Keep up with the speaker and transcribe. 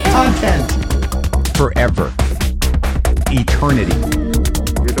forever. Eternity.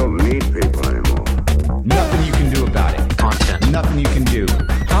 You don't need people anymore. Nothing you can do about it. Content. Nothing you can do.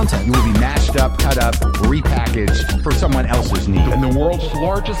 Content. You will be mashed up, cut up, repackaged for someone else's need. And the world's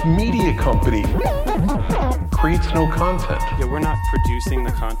largest media company creates no content. Yeah, we're not producing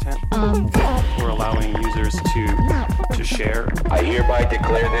the content. We're allowing users to share. I hereby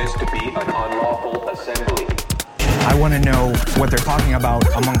declare this to be an unlawful assembly. I want to know what they're talking about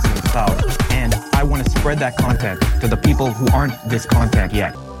amongst themselves, and I want to spread that content to the people who aren't this content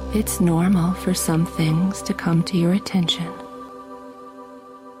yet. It's normal for some things to come to your attention.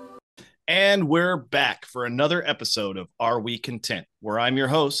 And we're back for another episode of Are We Content, where I'm your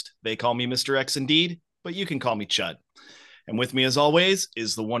host. They call me Mr. X Indeed, but you can call me Chud. And with me, as always,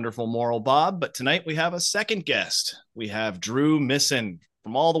 is the wonderful Moral Bob. But tonight we have a second guest. We have Drew Missen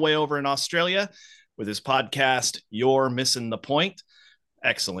from all the way over in Australia with his podcast, You're Missing the Point.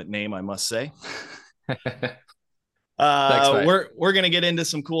 Excellent name, I must say. Thanks, we're going to get into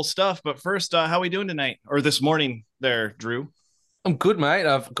some cool stuff. But first, how are we doing tonight? Or this morning there, Drew? I'm good, mate.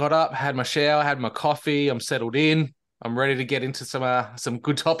 I've got up, had my shower, had my coffee. I'm settled in. I'm ready to get into some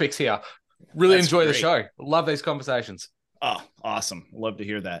good topics here. Really That's enjoy great. the show. Love these conversations. Oh, awesome. Love to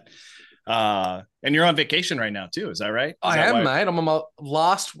hear that. And you're on vacation right now too. Is that right? I am, mate. I'm on my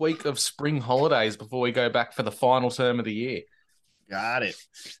last week of spring holidays before we go back for the final term of the year. Got it.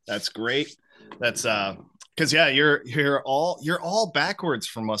 That's great. That's because you're all backwards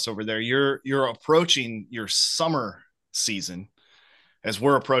from us over there. You're approaching your summer season as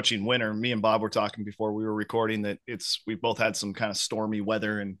we're approaching winter. Me and Bob were talking before we were recording that we've both had some kind of stormy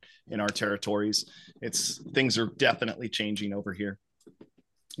weather in our territories. Things are definitely changing over here.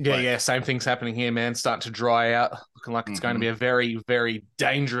 Yeah, same thing's happening here, man. Starting to dry out. Looking like it's going to be a very, very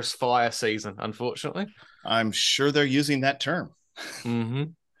dangerous fire season, unfortunately. I'm sure they're using that term. Mm-hmm.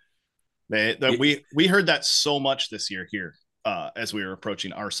 We heard that so much this year here as we were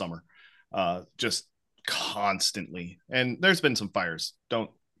approaching our summer, just constantly. And there's been some fires.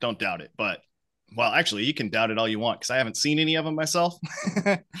 Don't doubt it. But well, actually, you can doubt it all you want because I haven't seen any of them myself.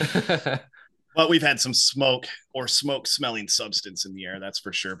 But we've had some smoke or smoke smelling substance in the air, that's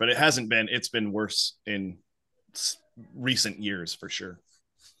for sure. But it's been worse in recent years for sure.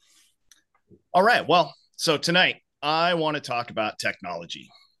 All right. Well, so tonight I want to talk about technology.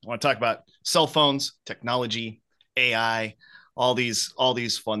 I want to talk about cell phones, technology, AI, all these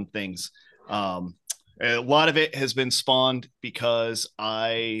fun things. A lot of it has been spawned because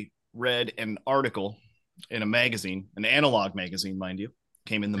I read an article in a magazine, an analog magazine, mind you,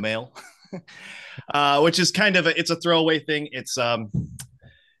 came in the mail. Which is kind of it's a throwaway thing. It's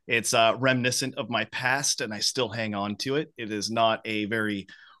reminiscent of my past, and I still hang on to it. It is not a very,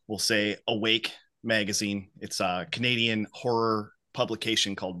 we'll say, awake magazine. It's a Canadian horror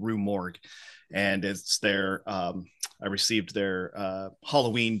publication called Rue Morgue, and it's their I received their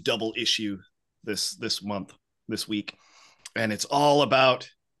Halloween double issue this week, and it's all about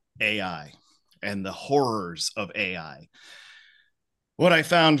AI and the horrors of AI. What I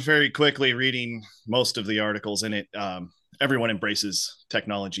found very quickly reading most of the articles in it, everyone embraces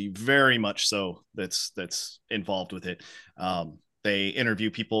technology very much so that's involved with it. They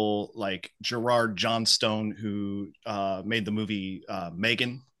interview people like Gerard Johnstone, who made the movie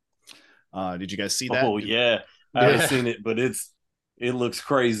Megan. Did you guys see that? Oh, yeah. I haven't seen it, but it looks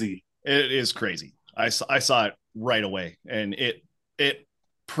crazy. It is crazy. I saw it right away, and it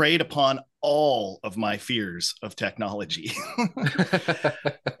preyed upon all of my fears of technology.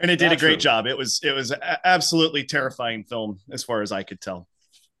 And it did a great job. It was absolutely terrifying film as far as I could tell.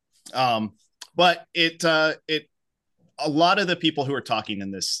 But a lot of the people who are talking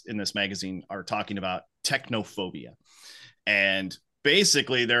in this magazine are talking about technophobia. And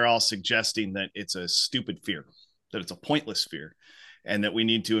basically they're all suggesting that it's a stupid fear, that it's a pointless fear, and that we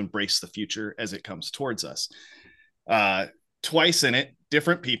need to embrace the future as it comes towards us. Twice in it,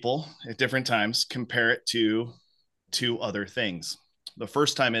 different people at different times compare it to two other things. The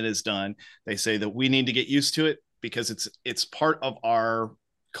first time it is done, they say that we need to get used to it because it's part of our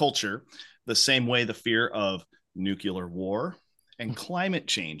culture, the same way the fear of nuclear war and climate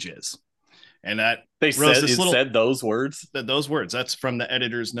change is. And that said those words. Those words. That's from the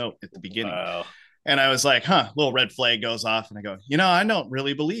editor's note at the beginning. Wow. And I was like, little red flag goes off, and I go, I don't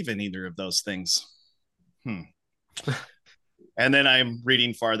really believe in either of those things. And then I'm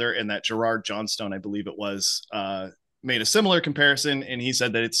reading farther, and that Gerard Johnstone, I believe it was, made a similar comparison, and he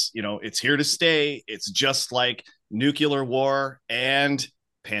said that it's here to stay. It's just like nuclear war and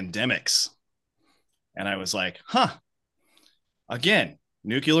pandemics. And I was like, again,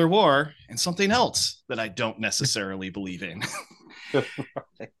 nuclear war and something else that I don't necessarily believe in.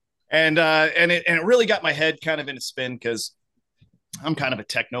 And it really got my head kind of in a spin because I'm kind of a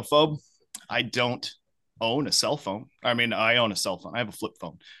technophobe. I don't own a cell phone. I mean, I own a cell phone. I have a flip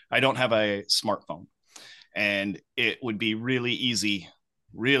phone. I don't have a smartphone. And it would be really easy,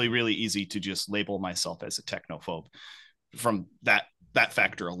 really easy to just label myself as a technophobe from that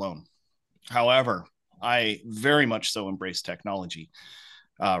factor alone. However, I very much so embrace technology.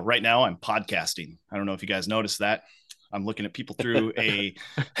 Right now, I'm podcasting. I don't know if you guys noticed that. I'm looking at people through a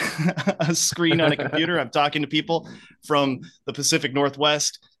screen on a computer. I'm talking to people from the Pacific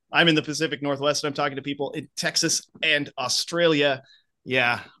Northwest. I'm in the Pacific Northwest. I'm talking to people in Texas and Australia.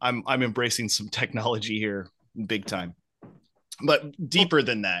 Yeah, I'm embracing some technology here big time. But deeper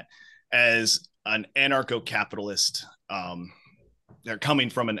than that, as an anarcho-capitalist, they're coming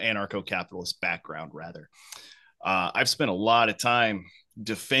from an anarcho-capitalist background, rather. I've spent a lot of time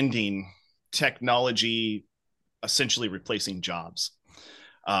defending technology essentially replacing jobs.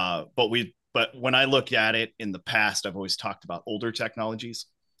 But when I look at it in the past, I've always talked about older technologies.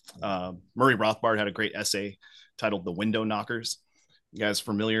 Murray Rothbard had a great essay titled "The Window Knockers." You guys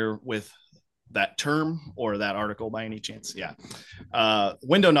familiar with that term or that article by any chance? Yeah.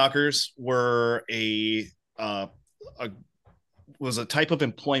 Window knockers were was a type of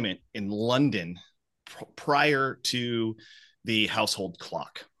employment in London prior to the household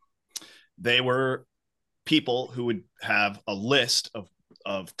clock. They were people who would have a list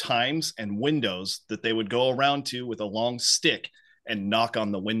of times and windows that they would go around to with a long stick and knock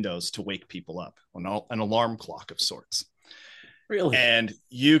on the windows to wake people up, an alarm clock of sorts. Really? And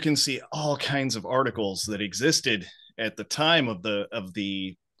you can see all kinds of articles that existed at the time of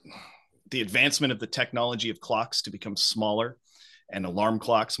the advancement of the technology of clocks to become smaller, and alarm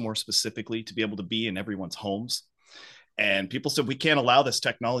clocks more specifically to be able to be in everyone's homes. And people said, we can't allow this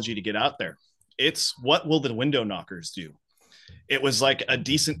technology to get out there. It's what will the window knockers do? It was like a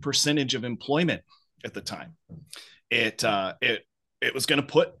decent percentage of employment at the time. It was going to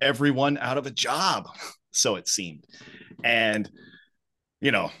put everyone out of a job, so it seemed. And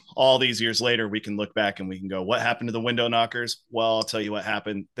all these years later, we can look back and we can go, what happened to the window knockers? Well, I'll tell you what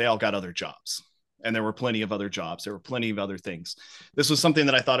happened. They all got other jobs, and there were plenty of other jobs. There were plenty of other things. This was something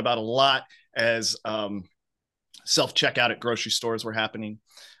that I thought about a lot as self-checkout at grocery stores were happening.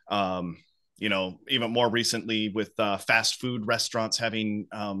 Even more recently with fast food restaurants having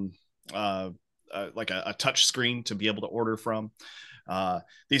like a touch screen to be able to order from.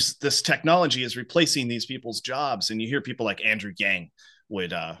 This technology is replacing these people's jobs, and you hear people like Andrew Yang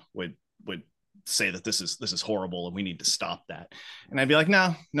would say that this is horrible and we need to stop that. And I'd be like,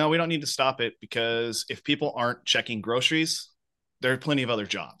 no, we don't need to stop it, because if people aren't checking groceries, there are plenty of other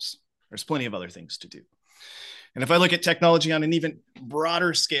jobs. There's plenty of other things to do. And if I look at technology on an even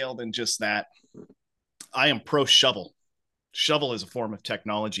broader scale than just that, I am pro shovel. Shovel is a form of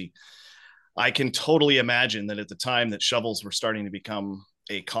technology. I can totally imagine that at the time that shovels were starting to become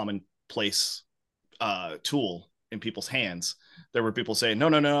a commonplace tool in people's hands, there were people saying,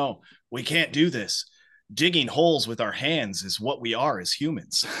 no, we can't do this. Digging holes with our hands is what we are as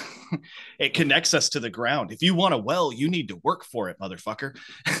humans. It connects us to the ground. If you want a well, you need to work for it, motherfucker.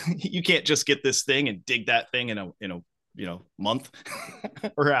 You can't just get this thing and dig that thing in a month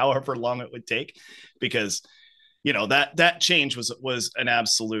or however long it would take, because that change was an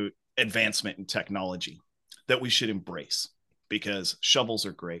absolute advancement in technology that we should embrace, because shovels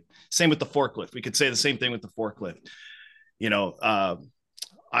are great. Same with the forklift. We could say the same thing with the forklift.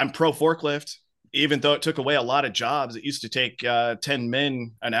 I'm pro forklift. Even though it took away a lot of jobs. It used to take 10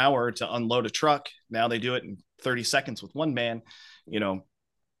 men an hour to unload a truck. Now they do it in 30 seconds with one man.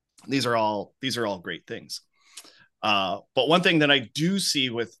 These are all great things. But one thing that I do see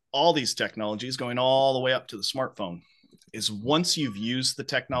with all these technologies going all the way up to the smartphone is, once you've used the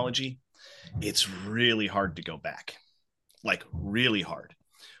technology, it's really hard to go back. Like, really hard.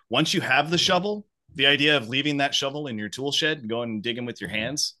 Once you have the shovel, the idea of leaving that shovel in your tool shed and going and digging with your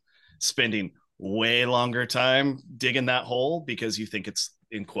hands, spending way longer time digging that hole because you think it's,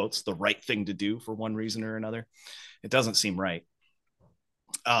 in quotes, the right thing to do for one reason or another, it doesn't seem right.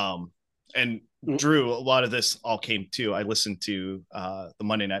 And Drew, a lot of this all came to, I listened to the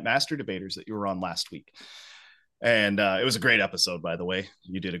Monday Night Master Debaters that you were on last week, and it was a great episode, by the way.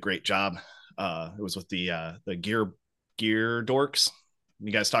 You did a great job. It was with the gear dorks.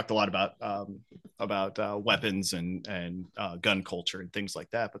 You guys talked a lot about weapons and gun culture and things like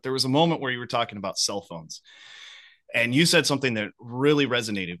that. But there was a moment where you were talking about cell phones, and you said something that really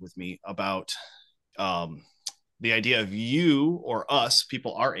resonated with me about the idea of you or us,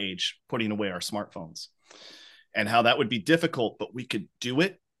 people our age, putting away our smartphones, and how that would be difficult, but we could do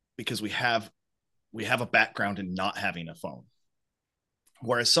it because we have a background in not having a phone.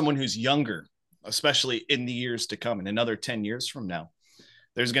 Whereas someone who's younger, especially in the years to come, in another 10 years from now,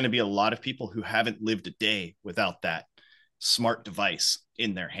 there's going to be a lot of people who haven't lived a day without that smart device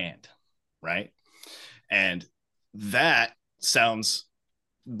in their hand, right? And that sounds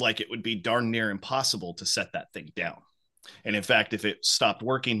like it would be darn near impossible to set that thing down. And in fact, if it stopped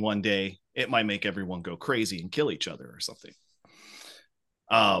working one day, it might make everyone go crazy and kill each other or something.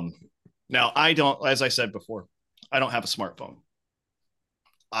 Now, I don't, as I said before, I don't have a smartphone.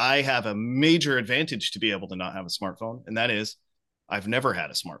 I have a major advantage to be able to not have a smartphone, and that is I've never had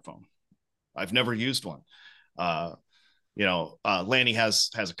a smartphone. I've never used one. Lanny has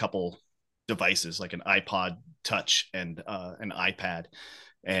a couple devices like an iPod Touch and an iPad.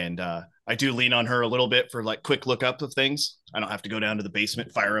 And I do lean on her a little bit for like quick lookup of things. I don't have to go down to the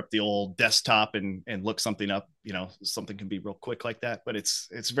basement, fire up the old desktop and look something up. Something can be real quick like that, but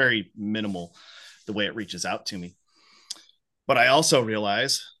it's very minimal the way it reaches out to me. But I also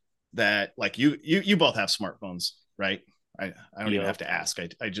realize that like you both have smartphones, right? I don't even have to ask.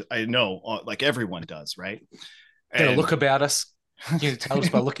 I know like everyone does, right? Get a look about us. You tell us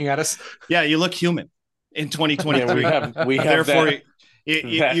by looking at us. Yeah, you look human in 2023. Yeah, we have therefore that,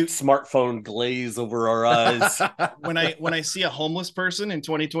 smartphone glaze over our eyes. When I see a homeless person in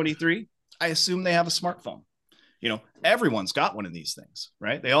 2023, I assume they have a smartphone. Everyone's got one of these things,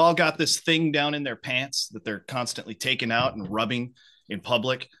 right? They all got this thing down in their pants that they're constantly taking out and rubbing in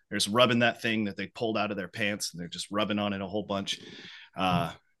public. They're just rubbing that thing that they pulled out of their pants, and they're just rubbing on it a whole bunch.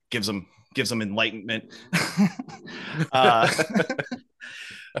 Gives them enlightenment.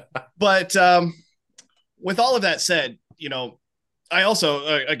 But with all of that said, I also,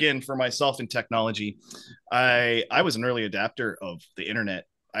 again, for myself in technology, I was an early adapter of the internet.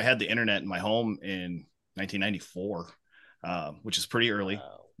 I had the internet in my home in 1994, which is pretty early.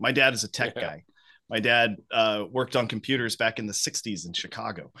 Wow. My dad is a tech guy. My dad worked on computers back in the 60s in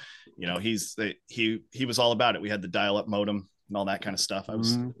Chicago. He was all about it. We had the dial-up modem and all that kind of stuff. I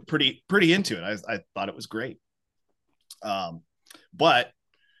was pretty into it. I thought it was great. But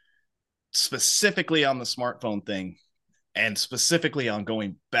specifically on the smartphone thing, and specifically on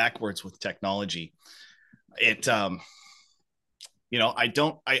going backwards with technology, I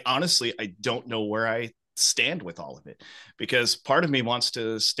honestly don't know where I stand with all of it, because part of me wants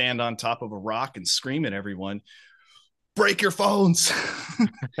to stand on top of a rock and scream at everyone, break your phones,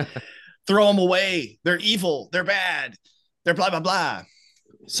 throw them away. They're evil. They're bad. They're blah, blah, blah.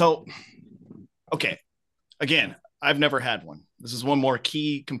 So, okay. Again, I've never had one. This is one more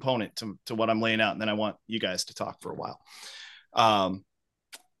key component to what I'm laying out. And then I want you guys to talk for a while.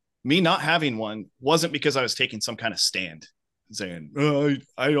 Me not having one wasn't because I was taking some kind of stand saying,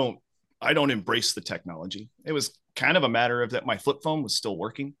 I don't embrace the technology. It was kind of a matter of that my flip phone was still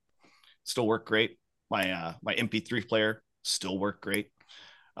working, still worked great. My MP3 player still worked great.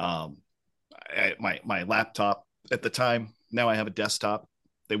 My laptop at the time, now I have a desktop.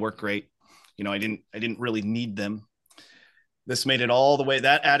 They work great. I didn't really need them. This made it all the way,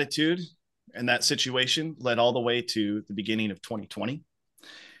 that attitude and that situation led all the way to the beginning of 2020.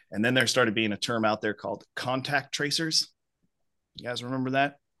 And then there started being a term out there called contact tracers. You guys remember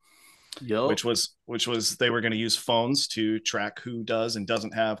that? Yep. Which was they were going to use phones to track who does and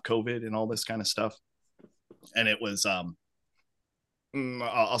doesn't have COVID and all this kind of stuff. And it was,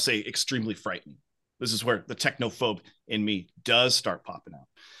 I'll say, extremely frightening. This is where the technophobe in me does start popping out.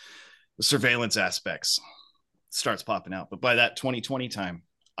 The surveillance aspects starts popping out. But by that 2020 time,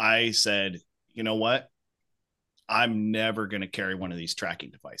 I said, you know what? I'm never going to carry one of these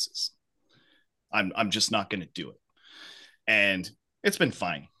tracking devices. I'm just not going to do it. And it's been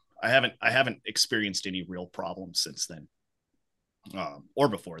fine. I haven't experienced any real problems since then, or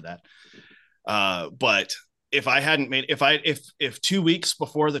before that. But if I hadn't made, if 2 weeks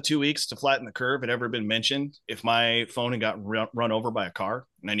before the 2 weeks to flatten the curve had ever been mentioned, if my phone had got run over by a car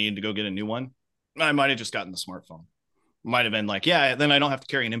and I needed to go get a new one, I might have just gotten the smartphone. Might have been like, yeah, then I don't have to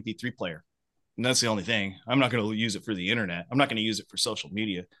carry an MP3 player. And that's the only thing. I'm not going to use it for the internet. I'm not going to use it for social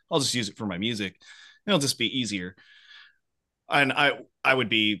media. I'll just use it for my music. It'll just be easier. And I would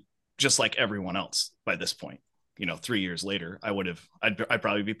be just like everyone else by this point. 3 years later, I'd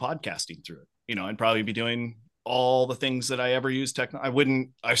probably be podcasting through it. I'd probably be doing all the things that I ever used.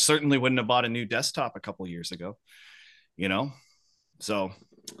 I certainly wouldn't have bought a new desktop a couple of years ago, so.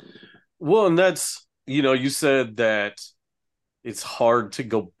 Well, and that's, you said that it's hard to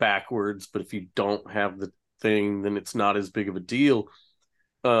go backwards, but if you don't have the thing, then it's not as big of a deal.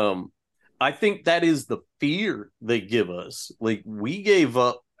 I think that is the fear they give us. Like, we gave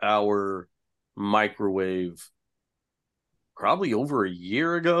up our microwave probably over a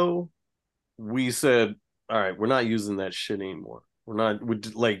year ago. We said, all right, we're not using that shit anymore. We're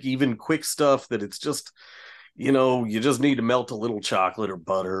not like even quick stuff that it's just, you just need to melt a little chocolate or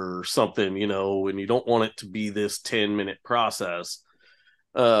butter or something, and you don't want it to be this 10-minute process.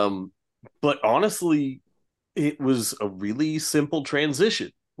 But honestly, it was a really simple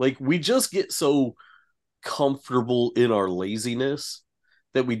transition. Like we just get so comfortable in our laziness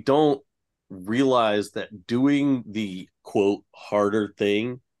that we don't realize that doing the quote harder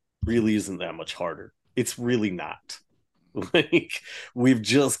thing really isn't that much harder. It's really not. Like we've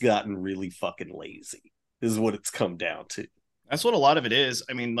just gotten really fucking lazy is what it's come down to. That's what a lot of it is.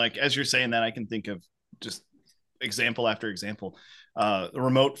 I mean, like as you're saying that, I can think of just example after example. The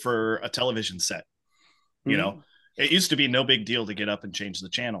remote for a television set. You know, it used to be no big deal to get up and change the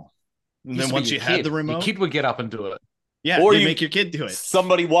channel. And then once you had the remote, your kid would get up and do it. Yeah, or you make your kid do it.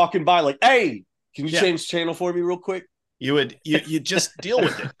 Somebody walking by like, hey, can you change channel for me real quick? You just deal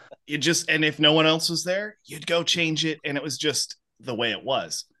with it. And if no one else was there, you'd go change it. And it was just the way it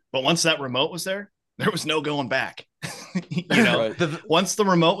was. But once that remote was there was no going back. Once the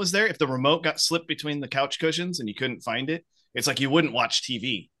remote was there, if the remote got slipped between the couch cushions and you couldn't find it, it's like you wouldn't watch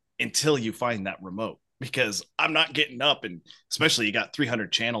TV until you find that remote, because I'm not getting up. And especially you got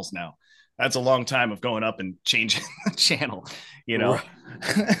 300 channels now. That's a long time of going up and changing the channel, Right.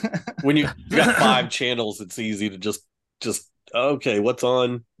 When you got 5 channels, it's easy to just okay, what's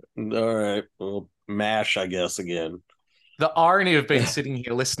on? All right, well, MASH, I guess, again. The irony of being sitting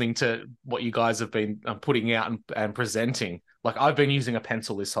here listening to what you guys have been putting out and presenting. Like I've been using a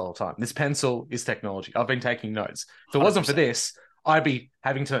pencil this whole time. This pencil is technology. I've been taking notes. If it 100%. Wasn't for this, I'd be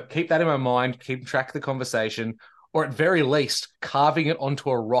having to keep that in my mind, keep track of the conversation, or at very least carving it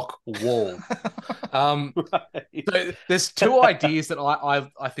onto a rock wall. So there's 2 ideas that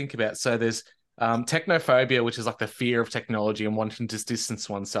I think about. So there's technophobia, which is like the fear of technology and wanting to distance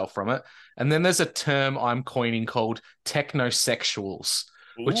oneself from it. And then there's a term I'm coining called technosexuals,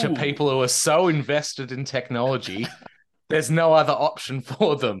 which are people who are so invested in technology, there's no other option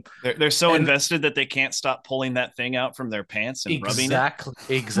for them. They're so invested that they can't stop pulling that thing out from their pants and rubbing it.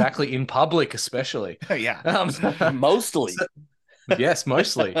 Exactly, in public especially. Yeah. Mostly. Yes,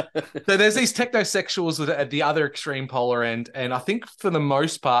 mostly. So there's these technosexuals at the other extreme polar end, and I think for the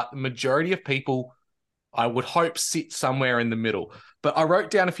most part, the majority of people, I would hope, sit somewhere in the middle. But I wrote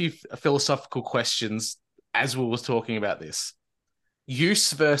down a few philosophical questions as we was talking about this.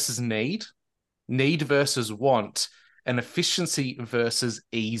 Use versus need versus want, and efficiency versus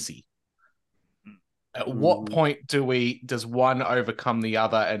easy. At what point does one overcome the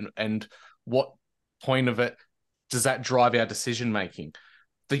other, and what point of it does that drive our decision making?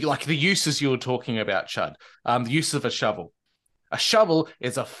 The uses you were talking about, Chud. The use of a shovel. A shovel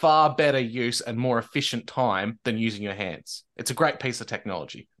is a far better use and more efficient time than using your hands. It's a great piece of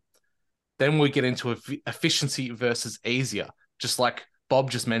technology. Then we get into efficiency versus easier, just like Bob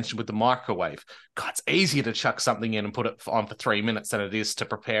just mentioned with the microwave. God, it's easier to chuck something in and put it on for 3 minutes than it is to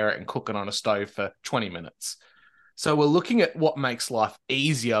prepare it and cook it on a stove for 20 minutes. So we're looking at what makes life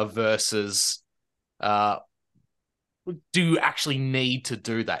easier versus do you actually need to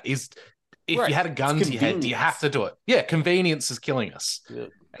do that? If you had a gun to your head, do you have to do it? Yeah, convenience is killing us. Yeah.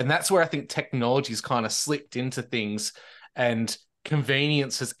 And that's where I think technology's kind of slipped into things, and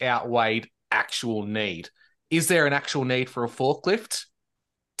convenience has outweighed actual need. Is there an actual need for a forklift?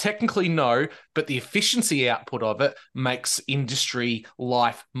 Technically, no, but the efficiency output of it makes industry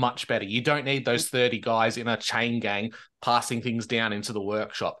life much better. You don't need those 30 guys in a chain gang passing things down into the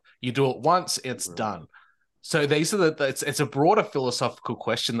workshop. You do it once, it's done. So these are it's a broader philosophical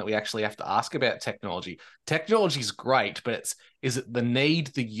question that we actually have to ask about technology. Technology is great, but is it the need,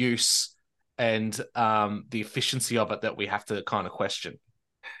 the use, and the efficiency of it that we have to kind of question?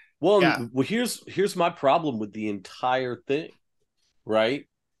 Well, here's my problem with the entire thing, right?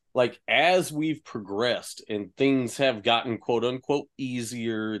 Like as we've progressed and things have gotten quote unquote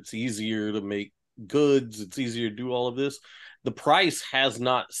easier, it's easier to make goods, it's easier to do all of this. The price has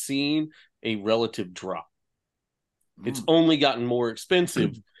not seen a relative drop. It's only gotten more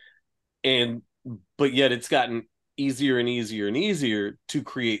expensive, but yet it's gotten easier and easier and easier to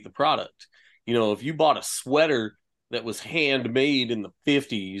create the product. If you bought a sweater that was handmade in the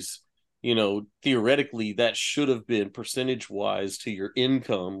 50s, theoretically that should have been percentage-wise to your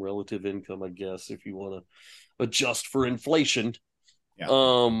income, relative income, I guess, if you want to adjust for inflation. Yeah.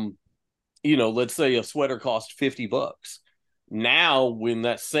 Let's say a sweater cost $50. Now, when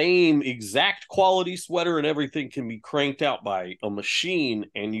that same exact quality sweater and everything can be cranked out by a machine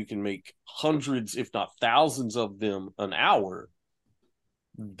and you can make hundreds, if not thousands of them an hour,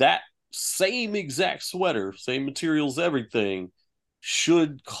 that same exact sweater, same materials, everything,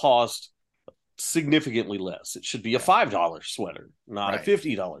 should cost significantly less. It should be a $5 sweater, not a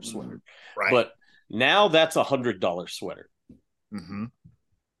 $50 sweater. Right. But now that's a $100 sweater. Mm-hmm.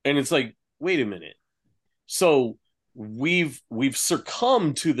 And it's like, wait a minute. So we've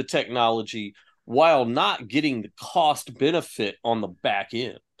succumbed to the technology while not getting the cost benefit on the back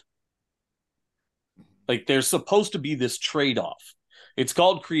end. Like, there's supposed to be this trade-off. It's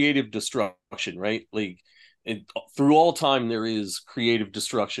called creative destruction, right? Like, through all time, there is creative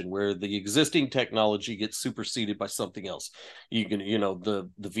destruction where the existing technology gets superseded by something else. The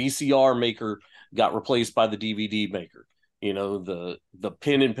VCR maker got replaced by the DVD maker. The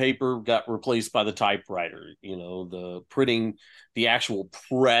pen and paper got replaced by the typewriter. The printing, the actual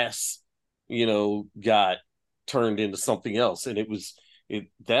press, got turned into something else. And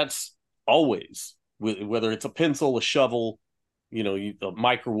that's always, whether it's a pencil, a shovel, a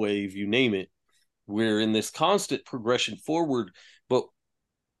microwave, you name it. We're in this constant progression forward. But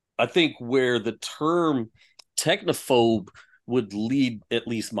I think where the term technophobe would lead, at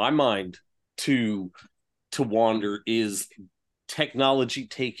least my mind, to wander is technology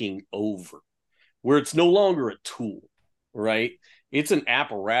taking over, where it's no longer a tool, right? It's an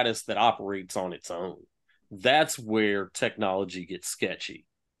apparatus that operates on its own. That's where technology gets sketchy.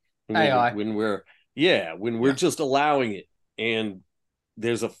 AI. When we're just allowing it. And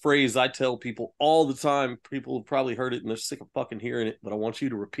there's a phrase I tell people all the time. People have probably heard it and they're sick of fucking hearing it, but I want you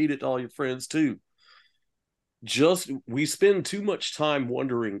to repeat it to all your friends too. We spend too much time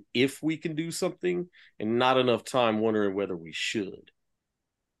wondering if we can do something and not enough time wondering whether we should.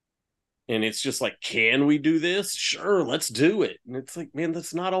 And it's just like, can we do this? Sure, let's do it. And it's like, man,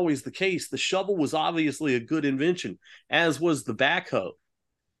 that's not always the case. The shovel was obviously a good invention, as was the backhoe.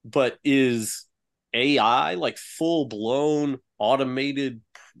 But is AI, like full-blown automated,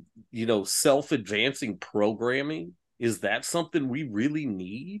 self-advancing programming, is that something we really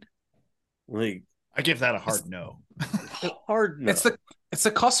need? Like, I give that a hard no. Hard no. It's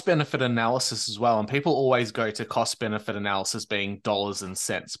a cost benefit analysis as well, and people always go to cost benefit analysis being dollars and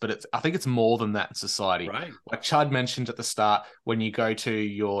cents, but I think it's more than that in society. Right. Like Chud mentioned at the start, when you go to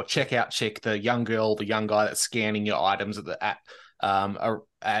your checkout check, the young girl, the young guy that's scanning your items at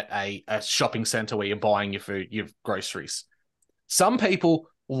a shopping center where you're buying your food, your groceries. Some people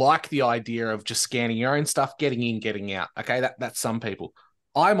like the idea of just scanning your own stuff, getting in, getting out. Okay, that's some people.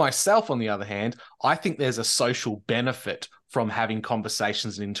 I myself, on the other hand, I think there's a social benefit from having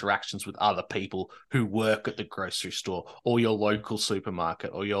conversations and interactions with other people who work at the grocery store or your local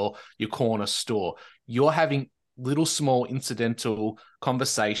supermarket or your corner store. You're having little small incidental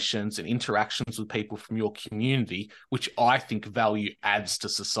conversations and interactions with people from your community, which I think value adds to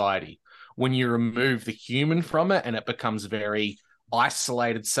society. When you remove the human from it and it becomes very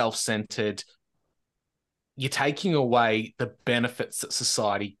isolated, self-centered, you're taking away the benefits that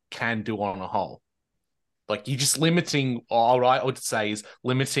society can do on a whole. Like, you're just limiting, all I would say is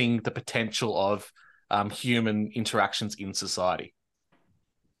limiting the potential of human interactions in society.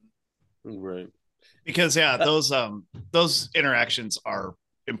 Right. Because those interactions are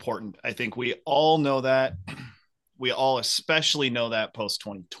important. I think we all know that. We all especially know that post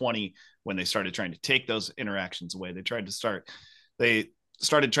 2020, when they started trying to take those interactions away. They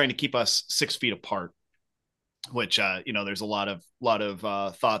started trying to keep us 6 feet apart, which there's a lot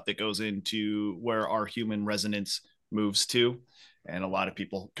of thought that goes into where our human resonance moves to. And a lot of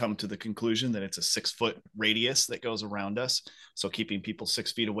people come to the conclusion that it's a 6-foot radius that goes around us. So keeping people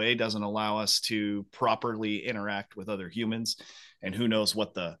 6 feet away doesn't allow us to properly interact with other humans. And who knows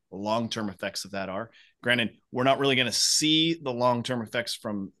what the long-term effects of that are. Granted, we're not really going to see the long-term effects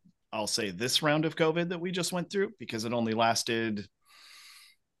from, I'll say, this round of COVID that we just went through, because it only lasted,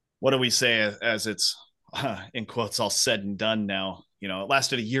 what do we say, as it's in quotes, all said and done now. It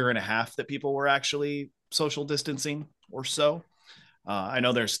lasted a year and a half that people were actually social distancing or so. I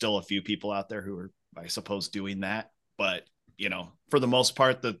know there's still a few people out there who are, I suppose, doing that, but for the most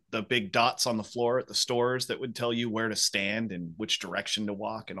part, the big dots on the floor at the stores that would tell you where to stand and which direction to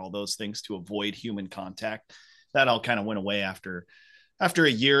walk and all those things to avoid human contact, that all kind of went away after a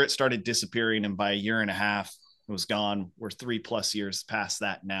year. It started disappearing, and by a year and a half, it was gone. We're 3+ years past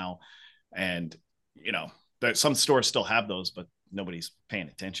that now, and some stores still have those, but nobody's paying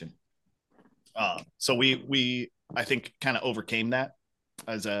attention. So we I think kind of overcame that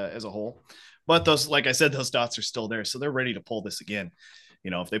as a whole. But those, like I said, those dots are still there. So they're ready to pull this again.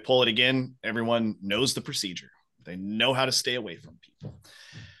 If they pull it again, everyone knows the procedure. They know how to stay away from people.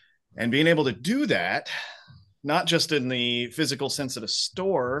 And being able to do that, not just in the physical sense at a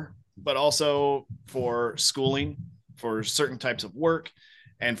store, but also for schooling, for certain types of work,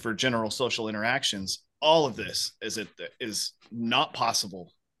 and for general social interactions. All of this is not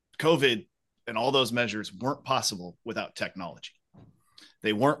possible. COVID And all those measures weren't possible without technology.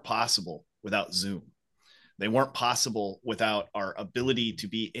 They weren't possible without Zoom. They weren't possible without our ability to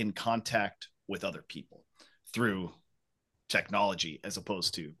be in contact with other people through technology as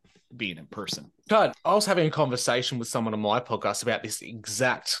opposed to being in person. God, I was having a conversation with someone on my podcast about this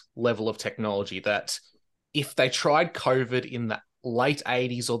exact level of technology, that if they tried COVID in the late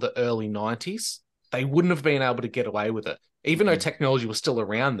 80s or the early 90s, they wouldn't have been able to get away with it. Even though technology was still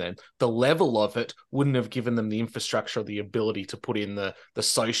around then, the level of it wouldn't have given them the infrastructure or the ability to put in the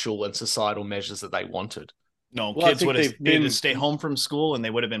social and societal measures that they wanted. No, kids would have needed to stay home from school, and they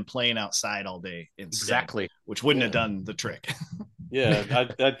would have been playing outside all day instead, exactly, which wouldn't have done the trick. Yeah,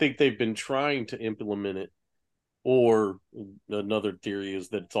 I think they've been trying to implement it. Or another theory is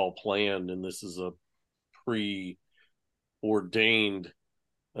that it's all planned, and this is a preordained,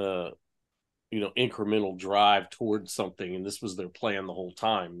 incremental drive towards something, and this was their plan the whole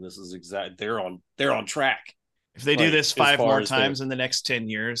time. This is they're on track. If they do this 5 more times in the next 10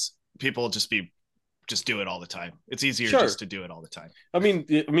 years, people will just do it all the time. It's easier just to do it all the time. I mean,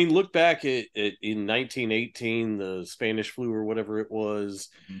 look back at in 1918, the Spanish flu or whatever it was,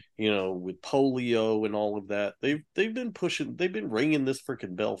 with polio and all of that. They've been ringing this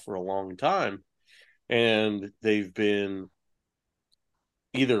freaking bell for a long time, and they've been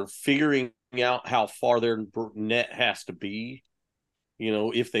either figuring out how far their net has to be,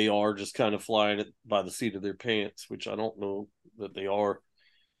 if they are just kind of flying it by the seat of their pants, which I don't know that they are.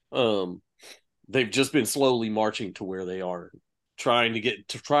 They've just been slowly marching to where they are, trying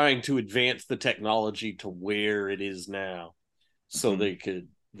to advance the technology to where it is now, so they could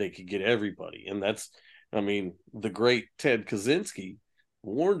get everybody. And that's, the great Ted Kaczynski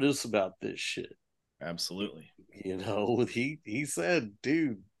warned us about this shit. Absolutely. He said,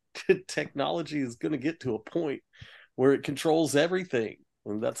 dude, technology is going to get to a point where it controls everything,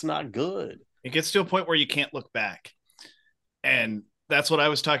 and that's not good. It gets to a point where you can't look back. And that's what I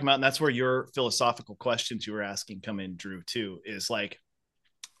was talking about. And that's where your philosophical questions you were asking come in, Drew, too, is like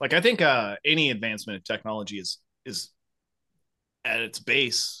I think any advancement of technology is at its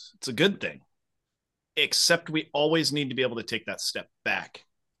base, it's a good thing, except we always need to be able to take that step back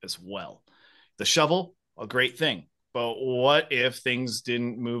as well. The shovel, a great thing. But what if things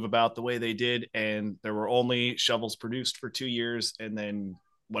didn't move about the way they did, and there were only shovels produced for 2 years, and then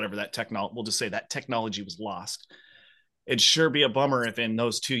whatever that technology, we'll just say that technology was lost. It'd sure be a bummer if in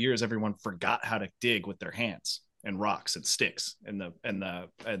those 2 years everyone forgot how to dig with their hands and rocks and sticks and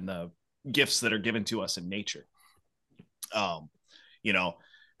the gifts that are given to us in nature.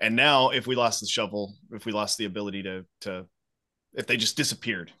 And now if we lost the shovel, if we lost the ability to if they just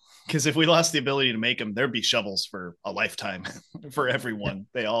disappeared, because if we lost the ability to make them, there'd be shovels for a lifetime for everyone.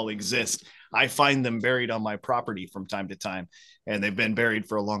 They all exist. I find them buried on my property from time to time, and they've been buried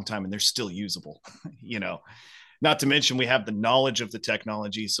for a long time, and they're still usable. Not to mention we have the knowledge of the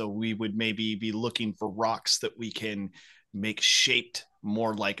technology, so we would maybe be looking for rocks that we can make shaped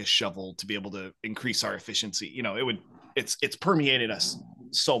more like a shovel to be able to increase our efficiency. It's permeated us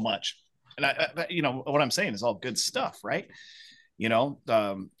so much. And what I'm saying is all good stuff, right?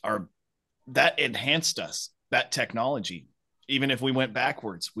 That enhanced us, that technology. Even if we went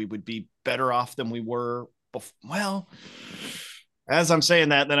backwards, we would be better off than we were before. Well, as I'm saying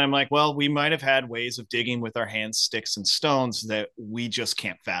that, then I'm like, well, we might have had ways of digging with our hands, sticks, and stones that we just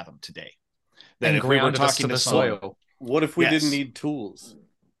can't fathom today. That and if we were talking to the soil, what if we didn't need tools?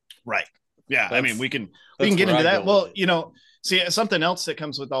 Right. Yeah. We can get into that. Well, see, something else that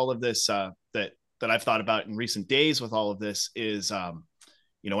comes with all of this that I've thought about in recent days with all of this is,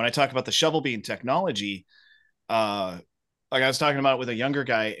 when I talk about the shovel being technology, like I was talking about it with a younger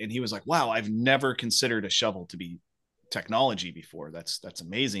guy, and he was like, wow, I've never considered a shovel to be technology before. That's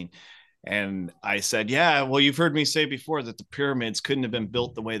amazing. And I said, yeah, well, you've heard me say before that the pyramids couldn't have been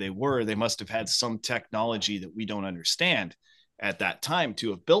built the way they were. They must have had some technology that we don't understand at that time to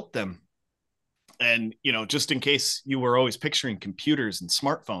have built them. And, just in case you were always picturing computers and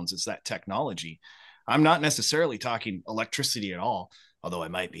smartphones as that technology, I'm not necessarily talking electricity at all, although I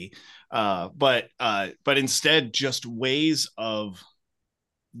might be, but instead just ways of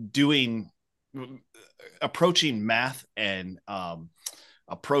approaching math and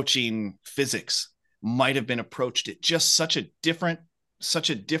approaching physics might have been approached at just such a different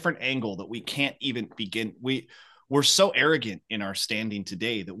angle that we can't even begin. We're so arrogant in our standing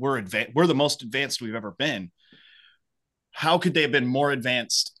today that we're the most advanced we've ever been. How could they have been more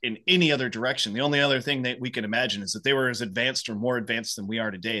advanced in any other direction? The only other thing that we can imagine is that they were as advanced or more advanced than we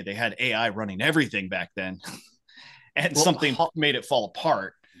are today. They had AI running everything back then, and something made it fall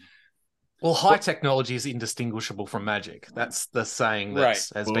apart. Well, high technology is indistinguishable from magic. That's the saying that Right.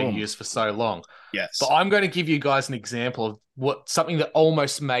 has been used for so long. Yes. But I'm going to give you guys an example of something that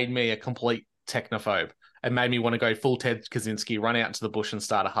almost made me a complete technophobe and made me want to go full Ted Kaczynski, run out into the bush and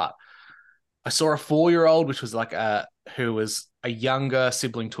start a hut. I saw a 4-year-old, which was like who was a younger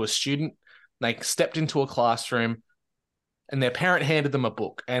sibling to a student. They stepped into a classroom and their parent handed them a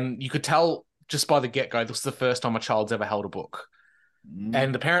book. And you could tell just by the get-go, this was the first time a child's ever held a book.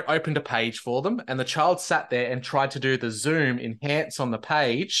 And the parent opened a page for them, and the child sat there and tried to do the zoom enhance on the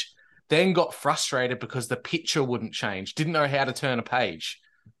page, then got frustrated because the picture wouldn't change, didn't know how to turn a page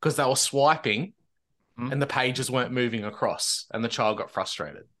because they were swiping and the pages weren't moving across, and the child got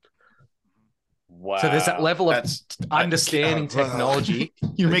frustrated. Wow. So there's that level of understanding technology.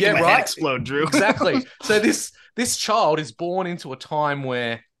 You're making my head explode, Drew. Exactly. So this child is born into a time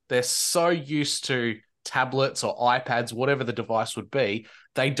where they're so used to tablets or iPads, whatever the device would be,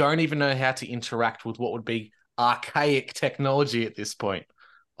 they don't even know how to interact with what would be archaic technology at this point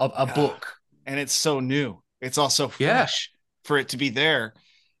of a book. And it's so new. It's also fresh for it to be there.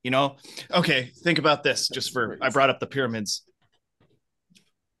 Okay, think about this. I brought up the pyramids.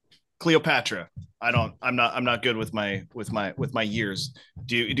 Cleopatra. I'm not good with my years.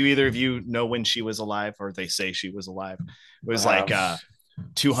 Do either of you know when she was alive, or they say she was alive? It was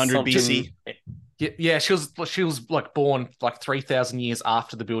 200 BC. Yeah, she was like born like 3,000 years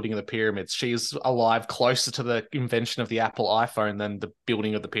after the building of the pyramids. She's alive closer to the invention of the Apple iPhone than the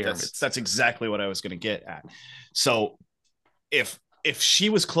building of the pyramids. That's exactly what I was going to get at. So if she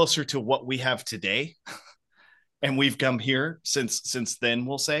was closer to what we have today, and we've come here since then,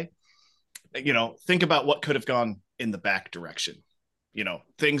 we'll say, think about what could have gone in the back direction.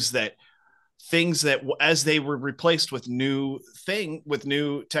 Things that as they were replaced with new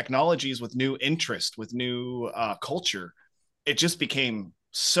technologies, with new interest, with new culture, it just became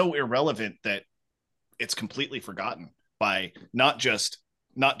so irrelevant that it's completely forgotten by not just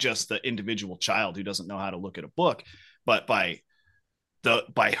the individual child who doesn't know how to look at a book, but by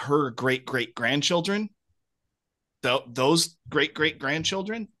her great grandchildren. Those great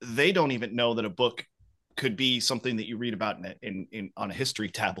grandchildren, they don't even know that a book could be something that you read about in on a history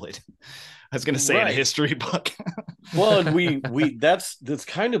tablet. I was going to say in a history book. Well, and we that's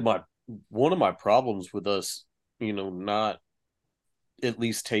kind of one of my problems with us, not at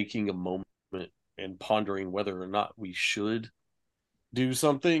least taking a moment and pondering whether or not we should do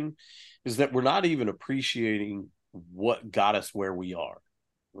something, is that we're not even appreciating what got us where we are.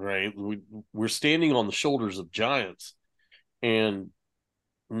 Right? We're standing on the shoulders of giants and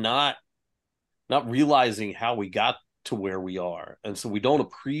not realizing how we got to where we are. And so we don't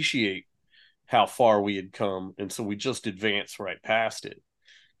appreciate how far we had come. And so we just advance right past it.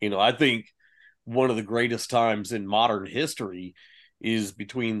 I think one of the greatest times in modern history is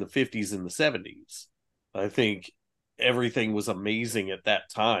between the 50s and the 70s. I think everything was amazing at that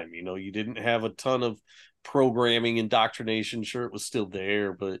time. You didn't have a ton of programming, indoctrination. Sure, it was still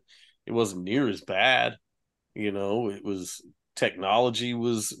there, but it wasn't near as bad. It was technology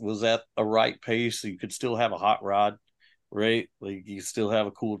was at a right pace, so you could still have a hot rod, right? Like you still have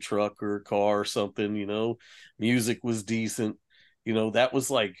a cool truck or a car or something. Music was decent. That was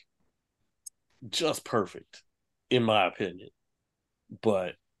like just perfect in my opinion.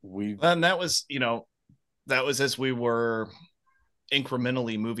 But that was as we were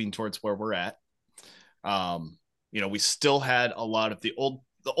incrementally moving towards where we're at. We still had a lot of the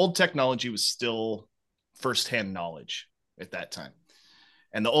old technology was still firsthand knowledge at that time.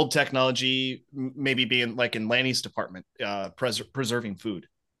 And the old technology maybe being like in Lanny's department, preserving food,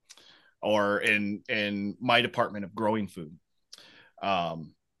 or in my department of growing food,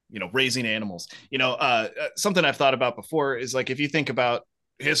 raising animals. Something I've thought about before is like, if you think about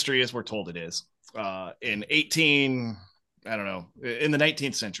history as we're told it is, in the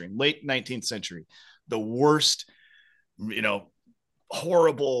 19th century, late 19th century, the worst,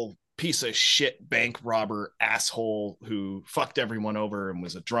 horrible piece of shit bank robber asshole who fucked everyone over and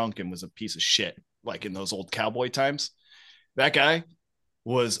was a drunk and was a piece of shit, like in those old cowboy times. That guy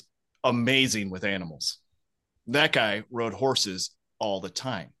was amazing with animals. That guy rode horses all the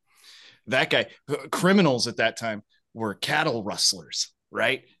time. That guy, criminals at that time were cattle rustlers,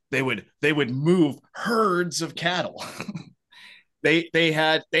 right? They would move herds of cattle. They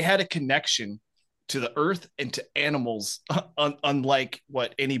had a connection to the earth and to animals, unlike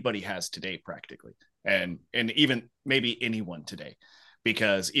what anybody has today, practically, and even maybe anyone today,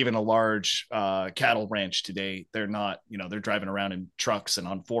 because even a large cattle ranch today, they're not, they're driving around in trucks and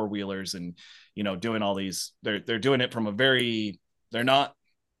on 4-wheelers and doing all these. They're doing it from a very they're not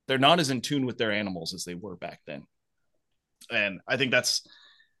as in tune with their animals as they were back then, and I think that's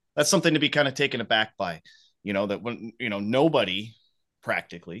That's something to be kind of taken aback by, that when, nobody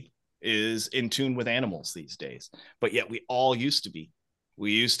practically is in tune with animals these days, but yet we all used to be.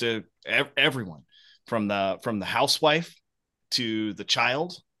 We used to, everyone from the housewife to the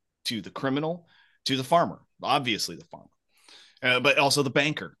child to the criminal to the farmer, obviously the farmer, but also the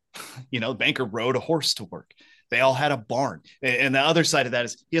banker. The banker rode a horse to work. They all had a barn. And the other side of that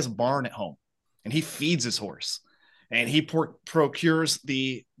is he has a barn at home and he feeds his horse and he procures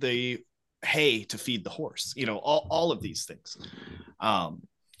the hay to feed the horse, all of these things.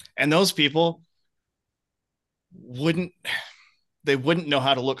 And those people wouldn't know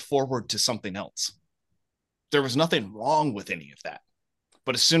how to look forward to something else. There was nothing wrong with any of that.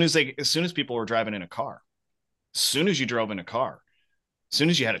 But as soon as people were driving in a car, as soon as you drove in a car, as soon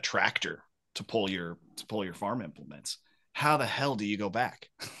as you had a tractor to pull your farm implements, how the hell do you go back?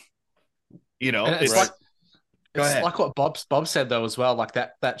 It's like it's like what Bob said though as well, like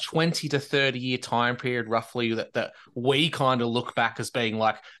that 20 to 30 year time period roughly that we kind of look back as being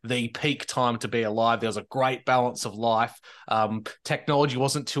like the peak time to be alive. There was a great balance of life. Technology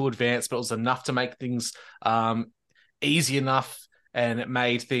wasn't too advanced, but it was enough to make things easy enough, and it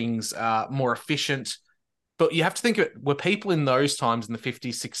made things more efficient. But you have to think of it, were people in those times in the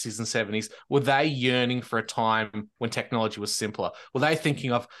 50s, 60s, and 70s, were they yearning for a time when technology was simpler? Were they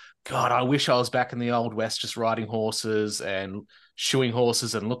thinking of, God, I wish I was back in the Old West just riding horses and shoeing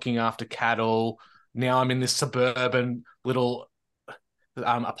horses and looking after cattle. Now I'm in this suburban little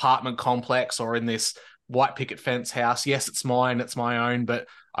apartment complex or in this white picket fence house. Yes, it's mine, it's my own, but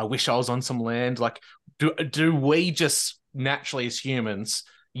I wish I was on some land. Like, do we just naturally as humans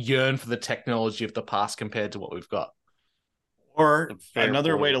yearn for the technology of the past compared to what we've got? Or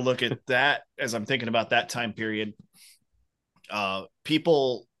another way to look at that, as I'm thinking about that time period,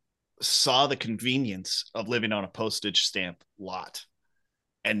 people saw the convenience of living on a postage stamp lot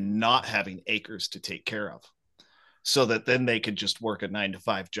and not having acres to take care of, so that then they could just work a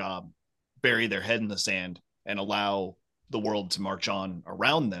 9-to-5 job, bury their head in the sand, and allow the world to march on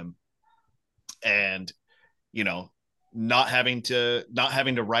around them. And, not having to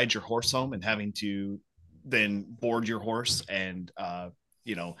ride your horse home and having to then board your horse and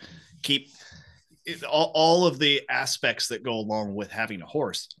keep all of the aspects that go along with having a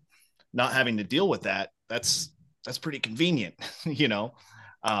horse, not having to deal with that. That's pretty convenient. Even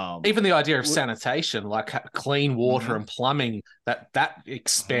the idea of sanitation, like clean water and plumbing, that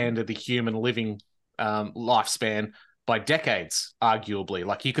expanded the human living lifespan by decades, arguably.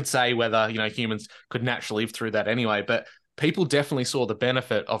 Like you could say whether, humans could naturally live through that anyway, but people definitely saw the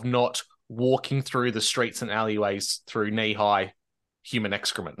benefit of not walking through the streets and alleyways through knee-high human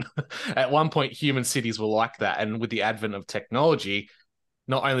excrement. At one point, human cities were like that. And with the advent of technology,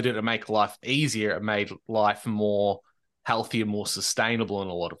 not only did it make life easier, it made life more healthy and more sustainable in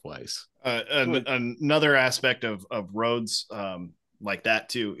a lot of ways. Another aspect of roads, like that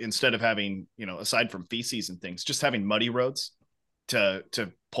too, instead of having, aside from feces and things, just having muddy roads to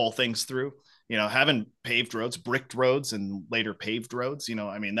pull things through, having paved roads, bricked roads, and later paved roads,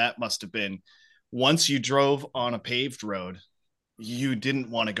 that must have been, once you drove on a paved road, you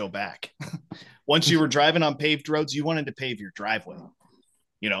didn't want to go back. Once you were driving on paved roads, you wanted to pave your driveway,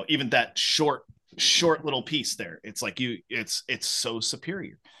 even that short little piece there. It's like it's so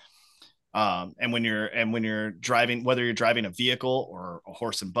superior. And when you're driving, whether you're driving a vehicle or a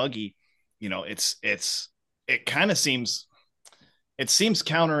horse and buggy, it kind of seems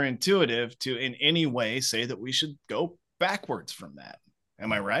counterintuitive to in any way say that we should go backwards from that.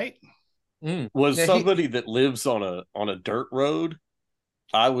 Am I right? Somebody that lives on a dirt road,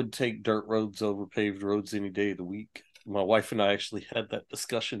 I would take dirt roads over paved roads any day of the week. My wife and I actually had that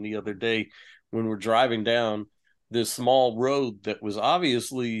discussion the other day when we're driving down this small road that was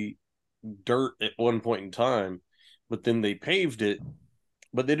obviously dirt at one point in time, but then they paved it,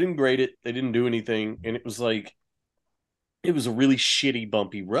 but they didn't grade it, they didn't do anything, and it was a really shitty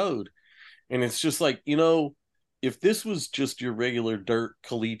bumpy road. And it's just like, if this was just your regular dirt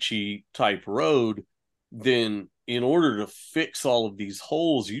caliche type road, then in order to fix all of these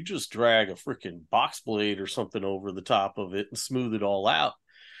holes, you just drag a freaking box blade or something over the top of it and smooth it all out.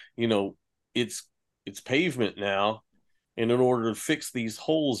 It's pavement now, and in order to fix these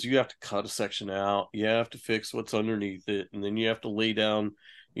holes, you have to cut a section out, you have to fix what's underneath it, and then you have to lay down,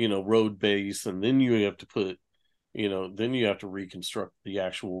 road base, and then you have to put, then you have to reconstruct the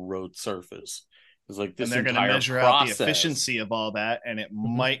actual road surface. It's like this, and they're going to measure out the efficiency of all that, and it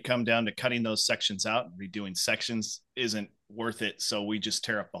might come down to cutting those sections out. And redoing sections isn't worth it, so we just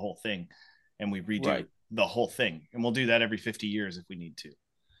tear up the whole thing and we redo the whole thing, and we'll do that every 50 years if we need to,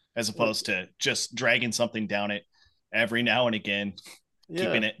 as opposed to just dragging something down it every now and again,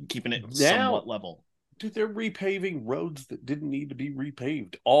 keeping it Now, somewhat level. Dude, they're repaving roads that didn't need to be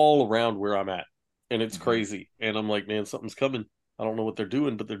repaved all around where I'm at. And it's crazy. And I'm like, man, something's coming. I don't know what they're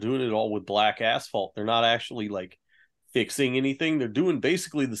doing, but they're doing it all with black asphalt. They're not actually like fixing anything. They're doing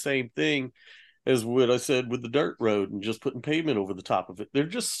basically the same thing as what I said with the dirt road and just putting pavement over the top of it. They're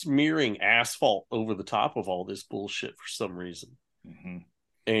just smearing asphalt over the top of all this bullshit for some reason. Mm-hmm.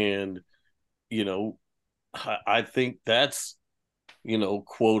 And, I think that's,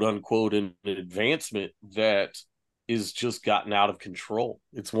 quote unquote, an advancement that is just gotten out of control.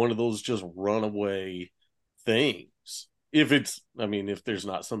 It's one of those just runaway things. If there's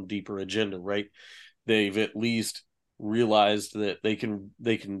not some deeper agenda, right? They've at least realized that they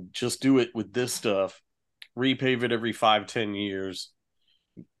can just do it with this stuff, repave it every 5-10 years,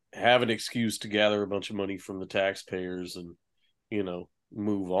 have an excuse to gather a bunch of money from the taxpayers and,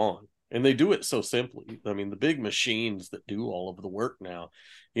 move on. And they do it so simply. I mean, the big machines that do all of the work now,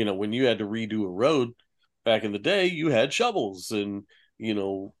 when you had to redo a road back in the day, you had shovels and,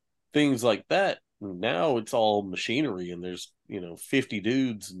 things like that. Now it's all machinery and there's, 50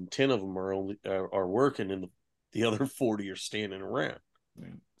 dudes and 10 of them are working and the other 40 are standing around.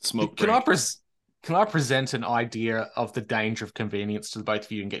 Smoke. Can I present an idea of the danger of convenience to the both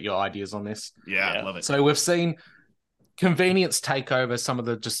of you and get your ideas on this? Yeah, I love it. So we've seen convenience take over some of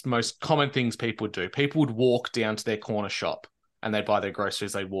the just most common things people would do. People would walk down to their corner shop and they'd buy their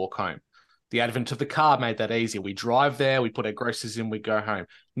groceries, they'd walk home. The advent of the car made that easier. We drive there, we put our groceries in, we go home.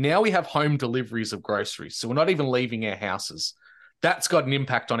 Now we have home deliveries of groceries, so we're not even leaving our houses. That's got an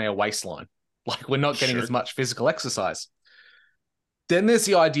impact on our waistline. Like, we're not getting as much physical exercise. Then there's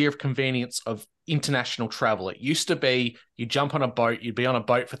the idea of convenience of international travel. It used to be you jump on a boat, you'd be on a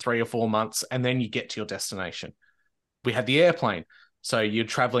boat for 3 or 4 months, and then you get to your destination. We had the airplane. So you're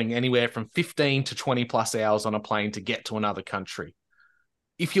traveling anywhere from 15 to 20 plus hours on a plane to get to another country.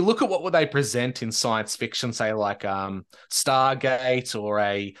 If you look at what they present in science fiction, say like Stargate or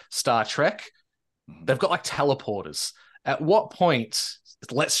a Star Trek, they've got like teleporters. At what point,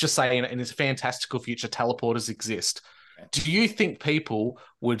 let's just say in this fantastical future, teleporters exist. Do you think people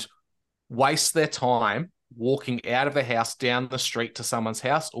would waste their time walking out of the house down the street to someone's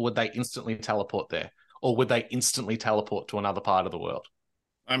house, or would they instantly teleport there? Or would they instantly teleport to another part of the world?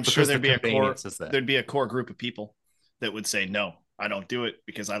 I'm sure there'd be a core group of people that would say, no, I don't do it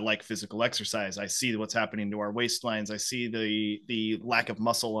because I like physical exercise. I see what's happening to our waistlines. I see the lack of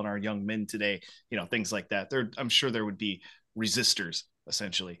muscle in our young men today, things like that. I'm sure there would be resistors,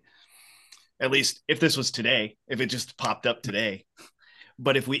 essentially. At least if this was today, if it just popped up today.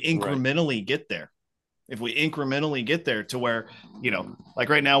 But if we incrementally get there, to where, like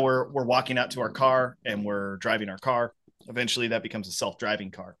right now we're walking out to our car and we're driving our car. Eventually that becomes a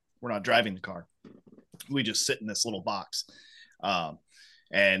self-driving car. We're not driving the car. We just sit in this little box.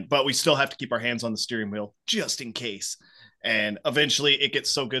 But we still have to keep our hands on the steering wheel just in case. And eventually it gets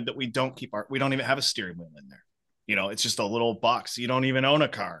so good that we don't even have a steering wheel in there. It's just a little box. You don't even own a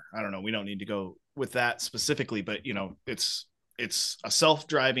car. I don't know. We don't need to go with that specifically, but it's a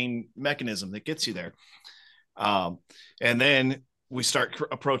self-driving mechanism that gets you there. And then we start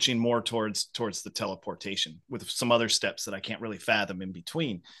approaching more towards the teleportation with some other steps that I can't really fathom in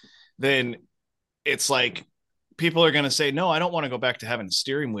between. Then it's like people are going to say, no, I don't want to go back to having a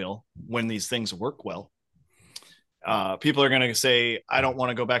steering wheel when these things work well. People are going to say, I don't want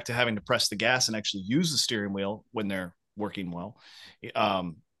to go back to having to press the gas and actually use the steering wheel when they're working well.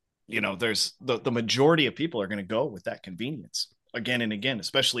 There's the majority of people are going to go with that convenience again and again,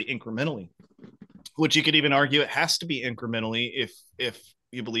 especially incrementally, which you could even argue it has to be incrementally if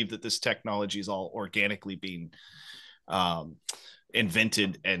you believe that this technology is all organically being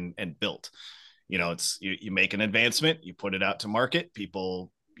invented and built. It's you make an advancement, you put it out to market,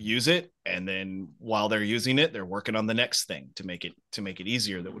 people use it, and then while they're using it, they're working on the next thing to make it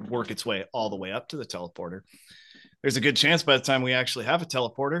easier that would work its way all the way up to the teleporter. There's a good chance by the time we actually have a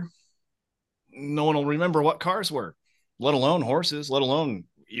teleporter, no one will remember what cars were, let alone horses, let alone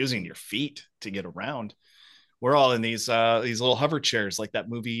using your feet to get around. We're all in these little hover chairs like that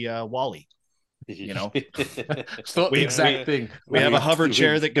movie WALL-E. Thought the exact thing. We have a hover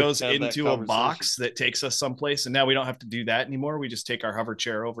chair that goes into a box that takes us someplace, and now we don't have to do that anymore. We just take our hover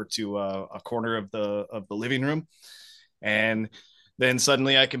chair over to a corner of the living room, and then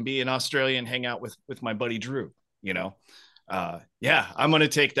suddenly I can be in Australia and hang out with my buddy Drew. I'm going to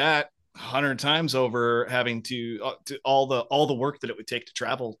take that 100 times over having to all the work that it would take to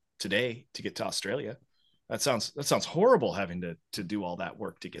travel today to get to Australia. That sounds horrible, having to do all that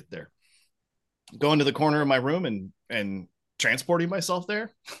work to get there. Going to the corner of my room and transporting myself there.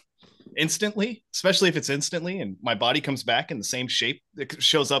 instantly, especially if it's instantly, and my body comes back in the same shape. It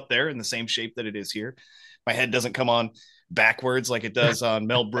shows up there in the same shape that it is here. My head doesn't come on backwards like it does on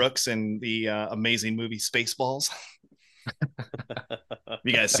Mel Brooks in the amazing movie Spaceballs. Have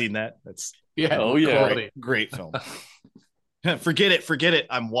you guys seen that? That's great film. Forget it.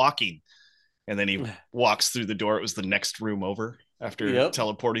 I'm walking. And then he walks through the door. It was the next room over after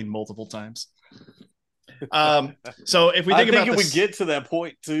teleporting multiple times. So if we think about it this, would get to that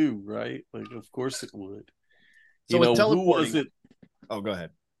point too, right? Like, of course it would. So with teleporting, who was it? Oh, go ahead.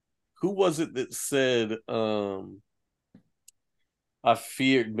 Who was it that said, I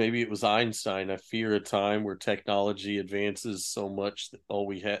feared, maybe it was Einstein, I fear a time where technology advances so much that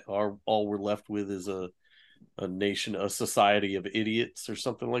all we're left with is a nation, a society of idiots or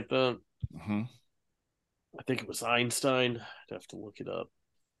something like that. Mm-hmm. I think it was Einstein. I'd have to look it up.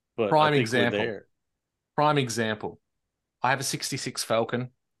 But Prime example. I have a 66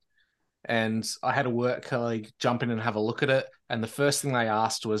 Falcon, and I had a work colleague jump in and have a look at it. And the first thing they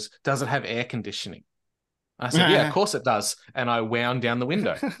asked was, does it have air conditioning? I said, yeah, of course it does. And I wound down the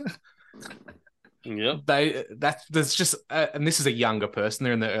window. Yep. There's just, and this is a younger person,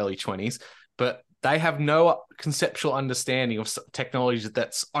 they're in their early 20s, but they have no conceptual understanding of technology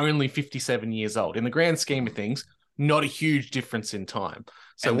that's only 57 years old. In the grand scheme of things, not a huge difference in time.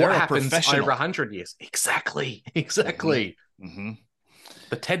 So what happens over 100 years? Exactly. Mm-hmm.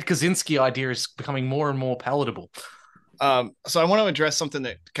 The Ted Kaczynski idea is becoming more and more palatable. So I want to address something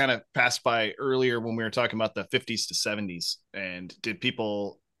that kind of passed by earlier when we were talking about the 50s to 70s. And did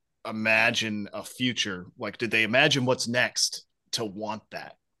people imagine a future? Like, did they imagine what's next to want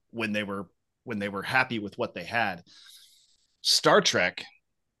that when they were happy with what they had? Star Trek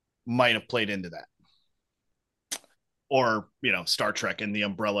might have played into that. Or, Star Trek and the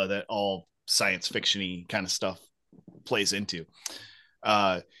umbrella that all science fiction-y kind of stuff plays into.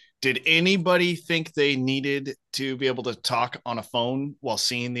 Did anybody think they needed to be able to talk on a phone while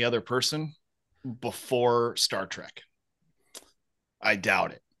seeing the other person before Star Trek? I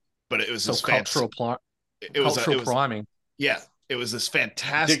doubt it. But it was so cultural priming. Yeah, it was this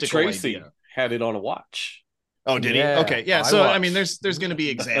fantastic Dick Tracy idea. Had it on a watch. Oh, did he? Okay, yeah. So I mean, there's going to be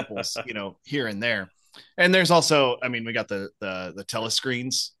examples, here and there, and there's also, I mean, we got the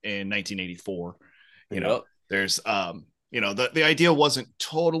telescreens in 1984. There's the idea wasn't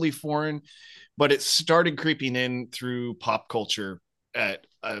totally foreign, but it started creeping in through pop culture at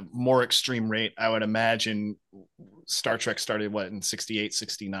a more extreme rate. I would imagine Star Trek started in 68,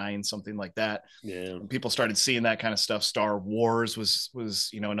 69, something like that. Yeah. And people started seeing that kind of stuff. Star Wars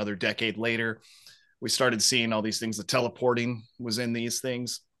was another decade later. We started seeing all these things. The teleporting was in these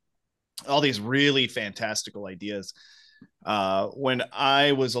things, all these really fantastical ideas. When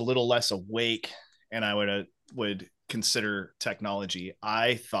I was a little less awake and I would consider technology,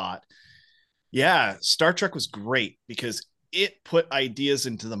 I thought, yeah, Star Trek was great because it put ideas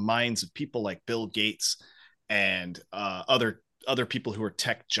into the minds of people like Bill Gates and other people who are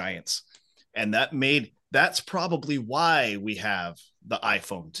tech giants. And that's probably why we have the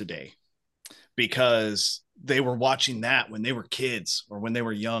iPhone today, because they were watching that when they were kids or when they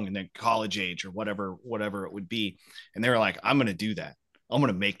were young and then college age or whatever it would be. And they were like, I'm going to do that. I'm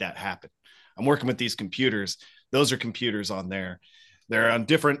going to make that happen. I'm working with these computers. Those are computers on there. They're on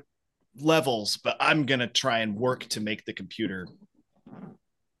different levels, but I'm going to try and work to make the computer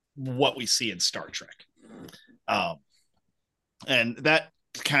what we see in Star Trek. And that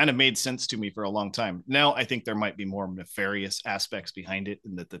kind of made sense to me for a long time. Now I think there might be more nefarious aspects behind it,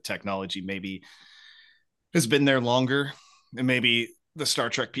 and that the technology maybe has been there longer, and maybe the Star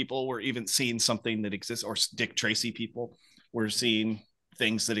Trek people were even seeing something that exists, or Dick Tracy people were seeing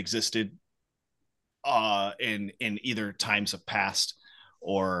things that existed in either times of past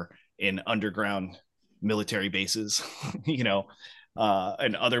or in underground military bases,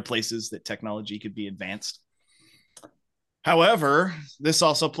 and other places that technology could be advanced. However, this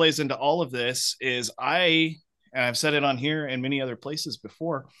also plays into all of this is and I've said it on here and many other places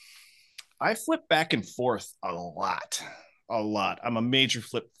before, I flip back and forth a lot. I'm a major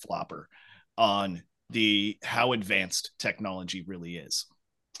flip-flopper on how advanced technology really is.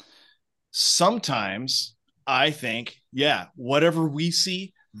 Sometimes I think, yeah, whatever we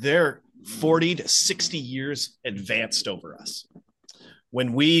see, they're 40 to 60 years advanced over us.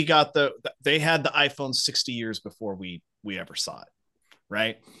 When we got they had the iPhone 60 years before we ever saw it,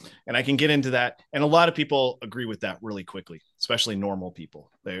 right? And I can get into that. And a lot of people agree with that really quickly, especially normal people.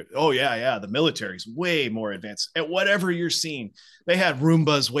 The military's way more advanced at whatever you're seeing. They had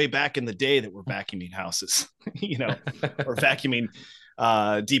Roombas way back in the day that were vacuuming houses, or vacuuming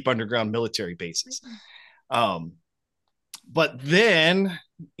deep underground military bases. But then,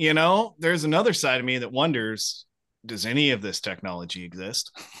 there's another side of me that wonders, does any of this technology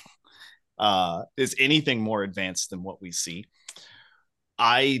exist? Is anything more advanced than what we see?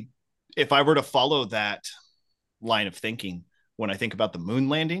 If I were to follow that line of thinking, when I think about the moon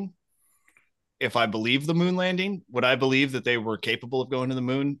landing, if I believe the moon landing, would I believe that they were capable of going to the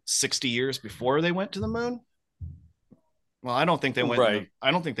moon 60 years before they went to the moon? Well, I don't think they went. Right. I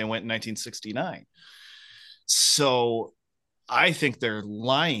don't think they went in 1969. So I think they're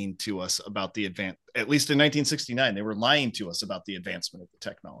lying to us about the advance. At least in 1969, they were lying to us about the advancement of the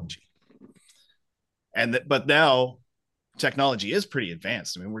technology. But now technology is pretty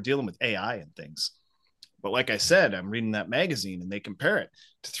advanced. I mean, we're dealing with AI and things. But like I said, I'm reading that magazine and they compare it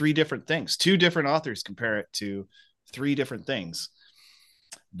to 3 different things. 2 different authors compare it to 3 different things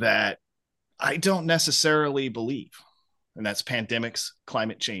that I don't necessarily believe. And that's pandemics,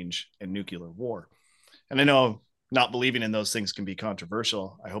 climate change, and nuclear war. And I know not believing in those things can be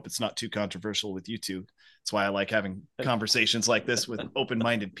controversial. I hope it's not too controversial with you two. That's why I like having conversations like this with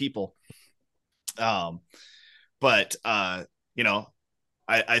open-minded people. But I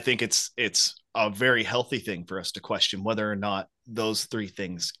think it's a very healthy thing for us to question whether or not those 3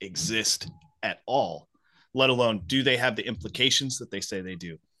 things exist at all, let alone do they have the implications that they say they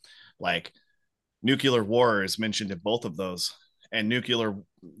do. Like nuclear war is mentioned in both of those, and nuclear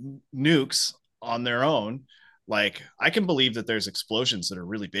nukes on their own. Like I can believe that there's explosions that are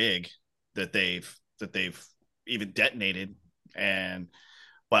really big that they've even detonated,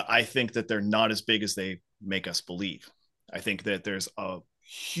 but I think that they're not as big as they make us believe. I think that there's a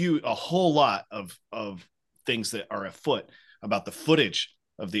whole lot of things that are afoot about the footage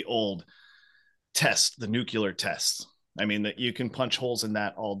of the old tests, the nuclear tests. I mean, that you can punch holes in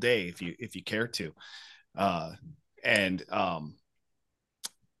that all day if you care to. The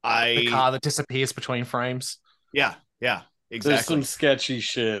car that disappears between frames. Yeah, exactly. There's some sketchy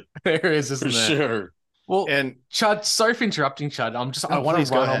shit. There is, isn't there? Sure. Well, and Chud, sorry for interrupting, Chud. I want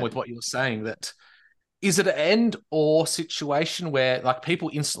to run on with what you were saying. That is it an end or situation where like people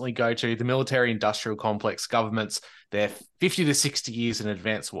instantly go to the military industrial complex, governments, they're 50 to 60 years in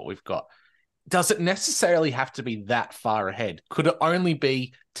advance of what we've got. Does it necessarily have to be that far ahead? Could it only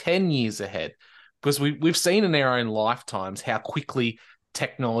be 10 years ahead? Because we've seen in our own lifetimes how quickly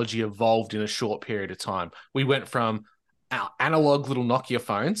technology evolved in a short period of time. We went from our analog little Nokia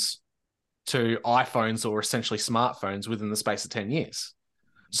phones to iPhones or essentially smartphones within the space of 10 years.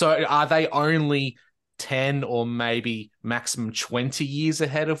 So are they only 10 or maybe maximum 20 years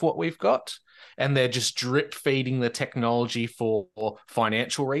ahead of what we've got? And they're just drip feeding the technology for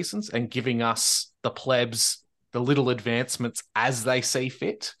financial reasons and giving us, the plebs, the little advancements as they see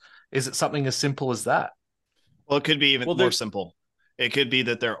fit? Is it something as simple as that? Well, it could be even more simple. It could be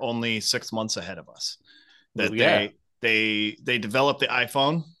that they're only 6 months ahead of us. That they developed the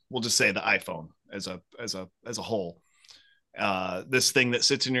iPhone. We'll just say the iPhone as a whole. This thing that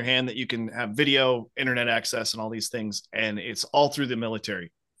sits in your hand that you can have video, internet access, and all these things, and it's all through the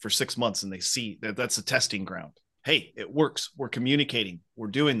military for 6 months, and they see that that's a testing ground. Hey, it works. We're communicating. We're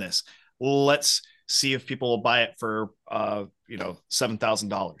doing this. Let's see if people will buy it for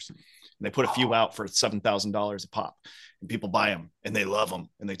 $7,000. And they put a few out for $7,000 a pop, and people buy them and they love them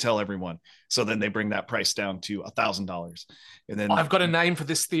and they tell everyone. So then they bring that price down to $1,000. And then I've got a name for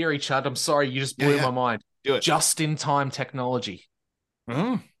this theory, Chad. I'm sorry, you just blew my mind. Do it. Just-in-time technology.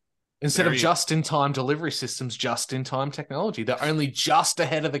 Instead of just-in-time delivery systems, just-in-time technology. They're only just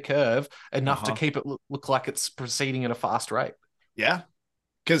ahead of the curve enough to keep it look like it's proceeding at a fast rate. Yeah,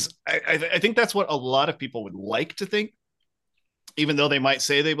 because I think that's what a lot of people would like to think, even though they might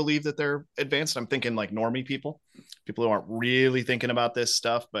say they believe that they're advanced. I'm thinking like normie people who aren't really thinking about this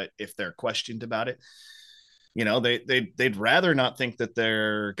stuff, but if they're questioned about it, they'd rather not think that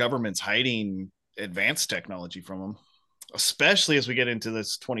their government's hiding advanced technology from them, especially as we get into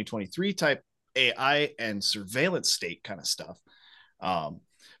this 2023 type AI and surveillance state kind of stuff.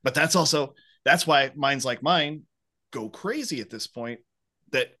 But that's why minds like mine go crazy at this point,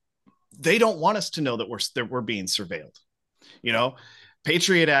 that they don't want us to know that we're being surveilled.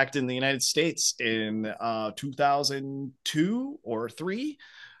 Patriot Act in the United States in 2002 or 3,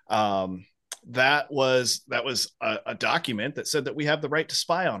 that was a document that said that we have the right to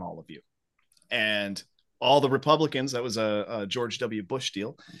spy on all of you. And all the Republicans, that was a George W. Bush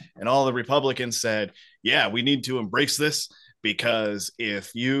deal, and all the Republicans said, yeah, we need to embrace this, because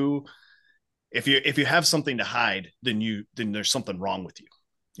if you have something to hide, then there's something wrong with you.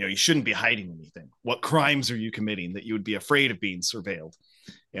 You shouldn't be hiding anything. What crimes are you committing that you would be afraid of being surveilled?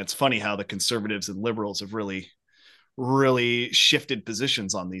 And it's funny how the conservatives and liberals have really, really shifted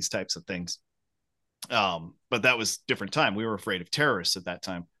positions on these types of things. But that was different time. We were afraid of terrorists at that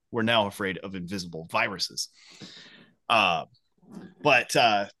time. We're now afraid of invisible viruses. But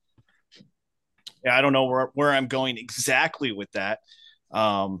yeah, I don't know where I'm going exactly with that.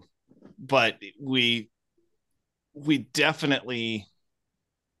 But we definitely,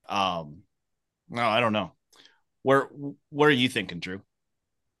 no, I don't know. What are you thinking, Drew?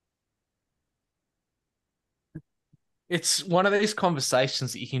 It's one of these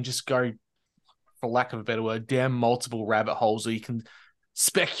conversations that you can just go, for lack of a better word, down multiple rabbit holes, or you can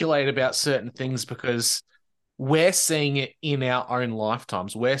speculate about certain things because we're seeing it in our own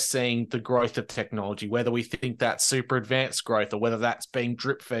lifetimes. We're seeing the growth of technology, whether we think that's super advanced growth or whether that's being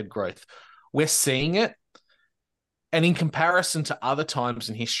drip fed growth. We're seeing it. And in comparison to other times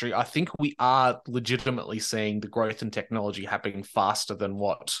in history, I think we are legitimately seeing the growth in technology happening faster than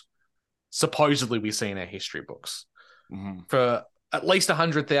what supposedly we see in our history books. Mm-hmm. For at least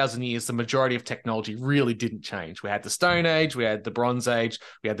 100,000 years, the majority of technology really didn't change. We had the Stone Age, we had the Bronze Age,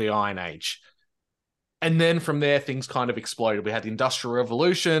 we had the Iron Age. And then from there, things kind of exploded. We had the Industrial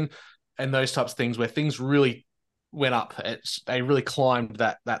Revolution and those types of things where things really went up. They really climbed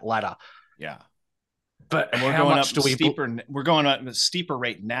that ladder. Yeah. But and we're how going much up do we steeper? We're going up at a steeper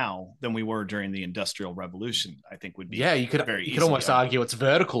rate now than we were during the Industrial Revolution. I think would be you could almost argue it's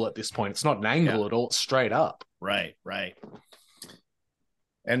vertical at this point. It's not an angle at all; it's straight up. Right.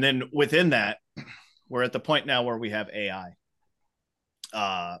 And then within that, we're at the point now where we have AI.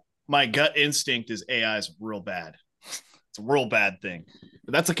 My gut instinct is AI is real bad. It's a real bad thing,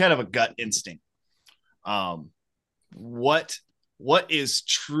 but that's a kind of a gut instinct. What is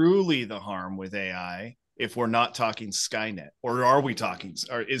truly the harm with AI? If we're not talking Skynet, or are we talking,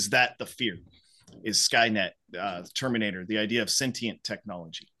 or is that the fear? Is Skynet, Terminator, the idea of sentient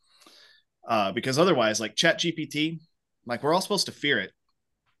technology? Because otherwise, like ChatGPT, like we're all supposed to fear it.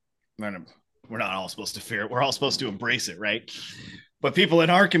 We're not all supposed to fear it. We're all supposed to embrace it, right? But people in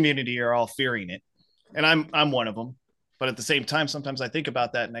our community are all fearing it, and I'm one of them. But at the same time, sometimes I think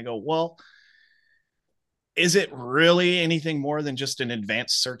about that and I go, well, is it really anything more than just an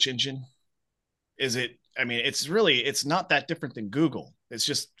advanced search engine? Is it? I mean, it's not that different than Google. It's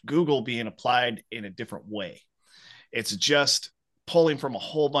just Google being applied in a different way. It's just pulling from a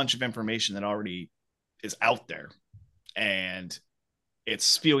whole bunch of information that already is out there, and it's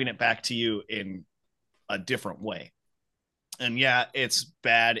spewing it back to you in a different way. And yeah, it's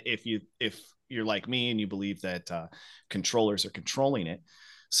bad if you're like me and you believe that controllers are controlling it,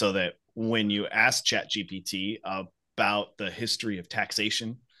 so that when you ask ChatGPT about the history of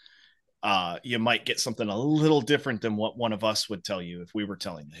taxation, you might get something a little different than what one of us would tell you if we were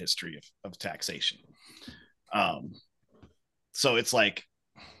telling the history of taxation. So it's like,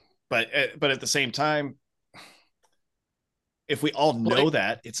 but at the same time, if we all know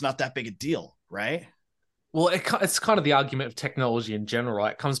that, it's not that big a deal, right? Well, it's kind of the argument of technology in general,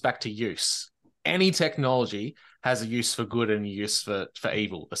 right? It comes back to use. Any technology has a use for good and a use for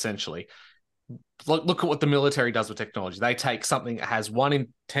evil, essentially. Look at what the military does with technology. They take something that has one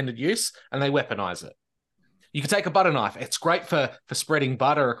intended use and they weaponize it. You can take a butter knife. It's great for spreading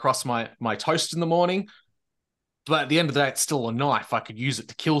butter across my toast in the morning. But at the end of the day, it's still a knife. I could use it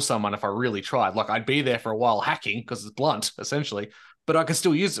to kill someone if I really tried. Like, I'd be there for a while hacking because it's blunt, essentially. But I could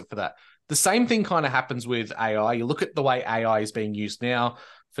still use it for that. The same thing kind of happens with AI. You look at the way AI is being used now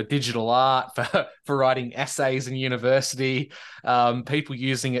for digital art, for writing essays in university, people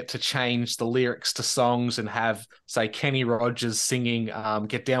using it to change the lyrics to songs and have, say, Kenny Rogers singing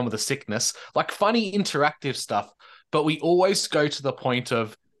Get Down with the Sickness, like funny interactive stuff. But we always go to the point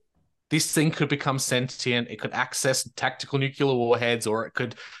of this thing could become sentient. It could access tactical nuclear warheads, or it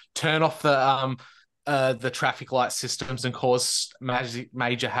could turn off the traffic light systems and cause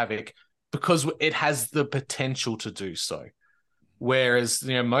major havoc because it has the potential to do so. Whereas,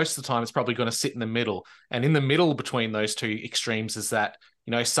 most of the time it's probably going to sit in the middle. And in the middle between those two extremes is that,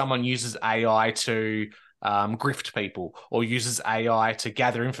 someone uses AI to grift people, or uses AI to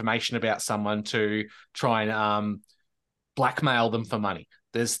gather information about someone to try and blackmail them for money.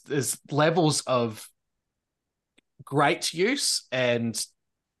 There's levels of great use and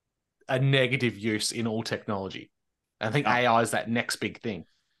a negative use in all technology. I think AI is that next big thing.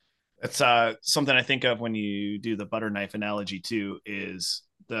 It's something I think of when you do the butter knife analogy too, is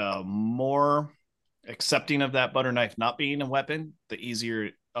the more accepting of that butter knife not being a weapon, the easier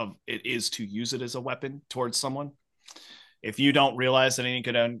it is to use it as a weapon towards someone. If you don't realize that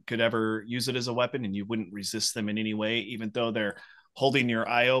anyone could ever use it as a weapon, and you wouldn't resist them in any way, even though they're holding your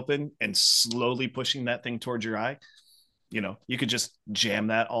eye open and slowly pushing that thing towards your eye, you could just jam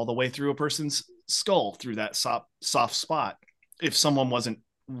that all the way through a person's skull through that soft spot if someone wasn't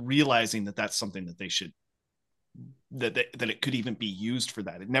realizing that that's something that they should, that it could even be used for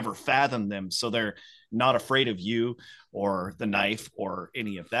that. It never fathomed them, so they're not afraid of you or the knife or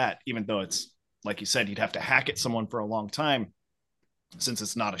any of that, even though it's, like you said, you'd have to hack at someone for a long time since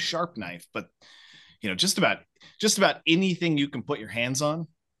it's not a sharp knife. But just about anything you can put your hands on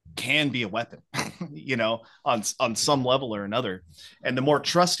can be a weapon, on some level or another. And the more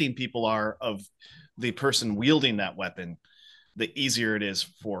trusting people are of the person wielding that weapon, the easier it is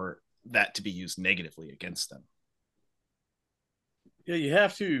for that to be used negatively against them. Yeah, you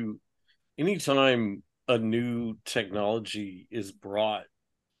have to, anytime a new technology is brought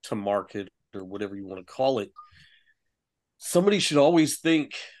to market or whatever you want to call it, somebody should always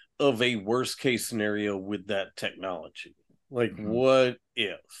think of a worst case scenario with that technology. Like, what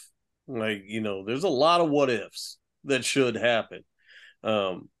if? Like, there's a lot of what ifs that should happen.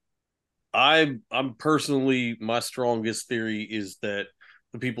 I'm personally, my strongest theory is that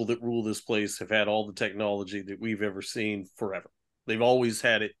the people that rule this place have had all the technology that we've ever seen forever. They've always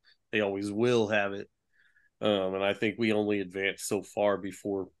had it. They always will have it. And I think we only advance so far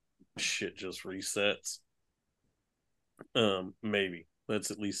before shit just resets. Maybe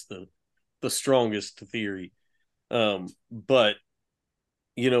that's at least the strongest theory. But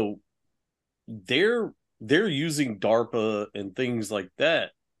they're using DARPA and things like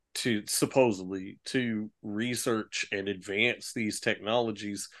that to supposedly to research and advance these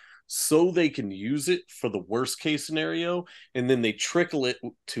technologies so they can use it for the worst case scenario, and then they trickle it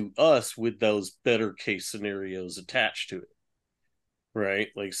to us with those better case scenarios attached to it. Right?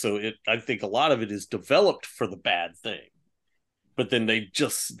 Like, so I think a lot of it is developed for the bad thing, but then they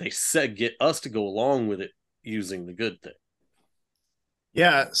said get us to go along with it using the good thing.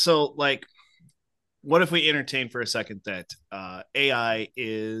 Yeah. So, like, what if we entertain for a second that AI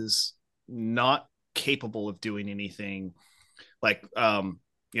is not capable of doing anything, like,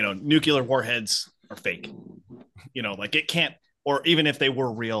 nuclear warheads are fake, like it can't, or even if they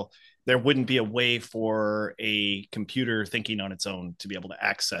were real, there wouldn't be a way for a computer thinking on its own to be able to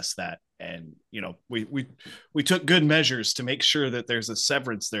access that. And, we took good measures to make sure that there's a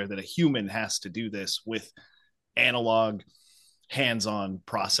severance there, that a human has to do this with analog hands-on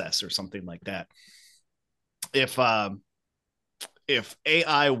process or something like that. If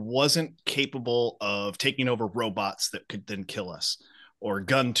AI wasn't capable of taking over robots that could then kill us, or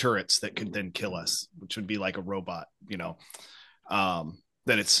gun turrets that could then kill us, which would be like a robot,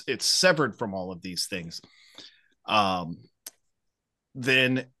 that it's severed from all of these things,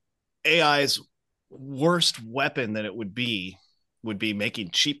 then AI's worst weapon that it would be making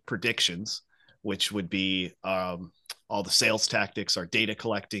cheap predictions, which would be all the sales tactics, our data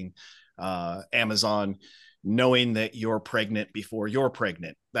collecting, Amazon knowing that you're pregnant before you're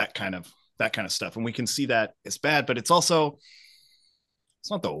pregnant, that kind of stuff. And we can see that it's bad, but it's not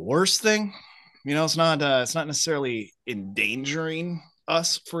the worst thing. It's not necessarily endangering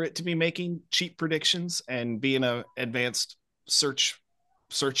us for it to be making cheap predictions and being an advanced search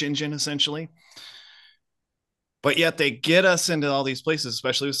engine, essentially. But yet they get us into all these places,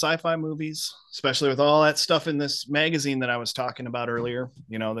 especially with sci-fi movies, especially with all that stuff in this magazine that I was talking about earlier.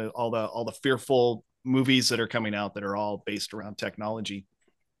 All the fearful movies that are coming out that are all based around technology.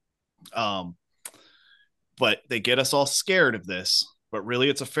 But they get us all scared of this, but really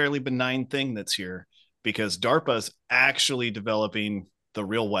it's a fairly benign thing that's here, because DARPA's actually developing the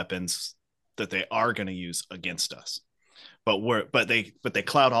real weapons that they are going to use against us. But they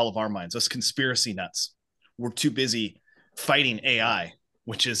cloud all of our minds. Us conspiracy nuts, we're too busy fighting AI,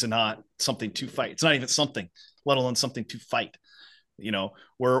 which is not something to fight. It's not even something, let alone something to fight.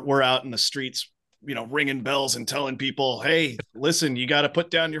 We're out in the streets, ringing bells and telling people, hey, listen, you got to put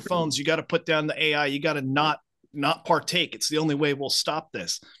down your phones. You got to put down the AI. You got to not partake. It's the only way we'll stop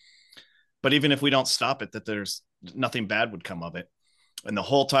this. But even if we don't stop it, that there's nothing bad would come of it. And the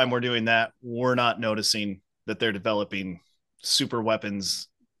whole time we're doing that, we're not noticing that they're developing super weapons,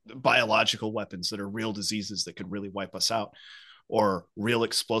 biological weapons that are real diseases that could really wipe us out, or real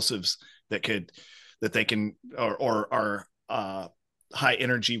explosives that they can, or are high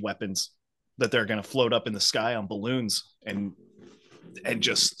energy weapons that they're going to float up in the sky on balloons and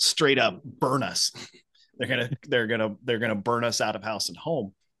just straight up burn us. They're going to burn us out of house and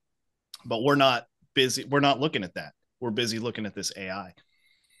home. But we're not looking at that. We're busy looking at this AI.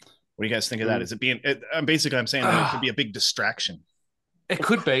 What do you guys think of that? Is it being? Basically, I'm saying that it could be a big distraction. It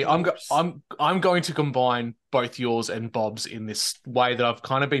could be. I'm going to combine both yours and Bob's in this way that I've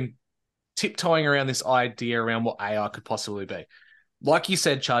kind of been tiptoeing around this idea around what AI could possibly be. Like you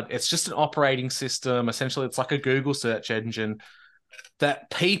said, Chud, it's just an operating system. Essentially, it's like a Google search engine that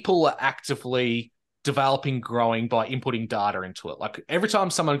people are actively developing, growing by inputting data into it. Like every time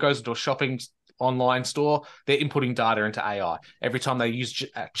someone goes into a shopping online store, they're inputting data into AI. Every time they use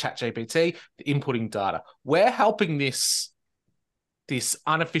ChatGPT, they're inputting data. We're helping this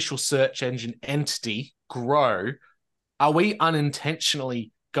unofficial search engine entity grow. Are we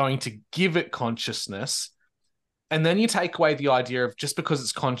unintentionally going to give it consciousness? And then you take away the idea of just because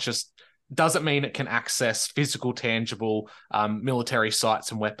it's conscious doesn't mean it can access physical, tangible military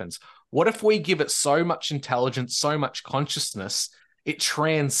sites and weapons. What if we give it so much intelligence, so much consciousness, it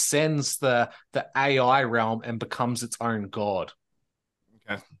transcends the AI realm and becomes its own god?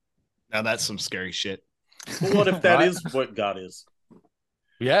 Okay. Now that's some scary shit. Well, what if that is what God is?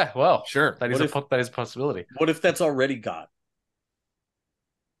 Yeah, well, Sure. That is a possibility. What if that's already God?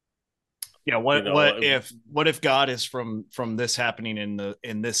 Yeah, what if God is from this happening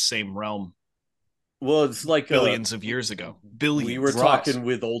in this same realm? Well, it's like billions of years ago. Billions. We were talking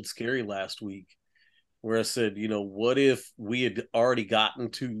with Old Scary last week, where I said, what if we had already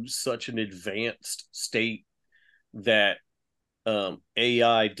gotten to such an advanced state that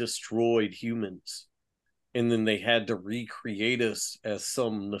AI destroyed humans, and then they had to recreate us as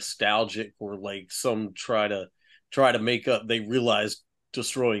some nostalgic or like some try to make up. They realized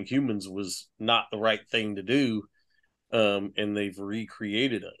destroying humans was not the right thing to do, and they've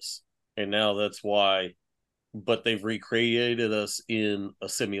recreated us, and now that's why. But they've recreated us in a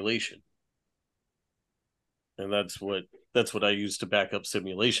simulation, and that's what I use to back up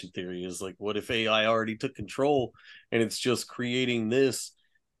simulation theory. Is like, what if AI already took control and it's just creating this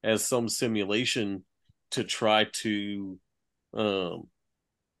as some simulation to try to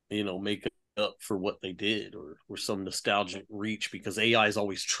make up for what they did, or some nostalgic reach, because AI is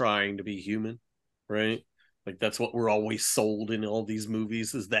always trying to be human, right? Like that's what we're always sold in all these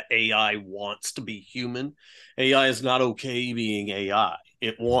movies, is that AI wants to be human. AI is not okay being AI.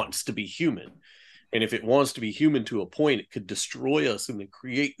 It wants to be human. And if it wants to be human to a point, it could destroy us and then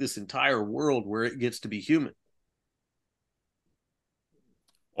create this entire world where it gets to be human.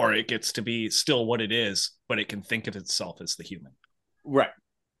 Or it gets to be still what it is, but it can think of itself as the human. Right.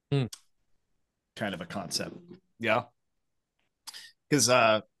 Kind of a concept. Yeah. Because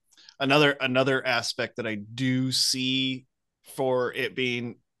another aspect that I do see for it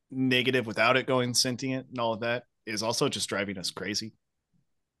being negative without it going sentient and all of that is also just driving us crazy.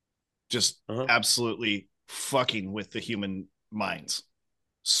 Just absolutely fucking with the human minds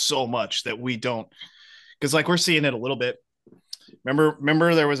so much that we don't, because like we're seeing it a little bit.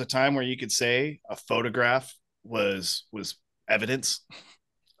 Remember there was a time where you could say a photograph was evidence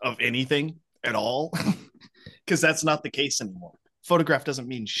of anything at all, because that's not the case anymore. Photograph doesn't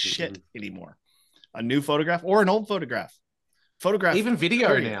mean shit anymore. A new photograph or an old photograph. Even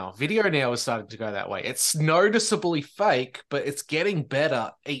video now is starting to go that way. It's noticeably fake, but it's getting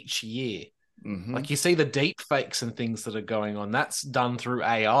better each year. Like you see the deep fakes and things that are going on, that's done through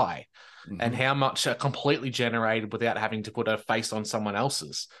AI, and how much are completely generated without having to put a face on someone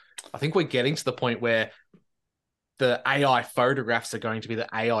else's. I think we're getting to the point where the AI photographs are going to be the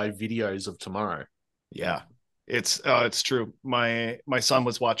AI videos of tomorrow. Yeah. It's true. My son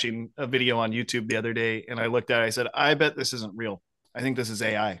was watching a video on YouTube the other day, and I looked at it. I said, I bet this isn't real. I think this is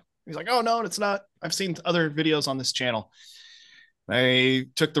AI. He's like, oh, no, it's not. I've seen other videos on this channel. I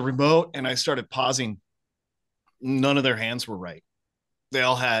took the remote and I started pausing. None of their hands were right. They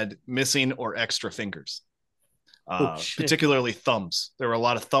all had missing or extra fingers, particularly thumbs. There were a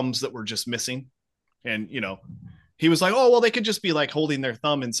lot of thumbs that were just missing. And, he was like, oh, well, they could just be like holding their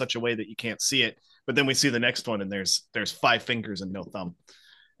thumb in such a way that you can't see it. But then we see the next one and there's 5 fingers and no thumb.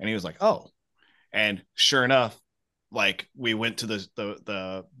 And he was like, oh. And sure enough, like we went to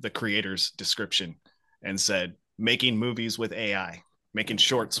the creator's description and said, making movies with AI, making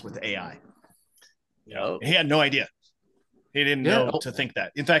shorts with AI. Yeah. He had no idea. He didn't know to think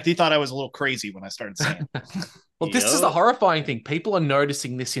that. In fact, he thought I was a little crazy when I started saying it. Well, this is the horrifying thing. People are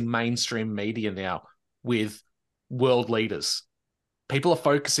noticing this in mainstream media now with world leaders. People are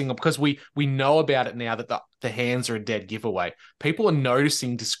focusing on, because we know about it now that the hands are a dead giveaway. People are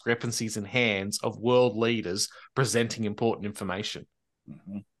noticing discrepancies in hands of world leaders presenting important information.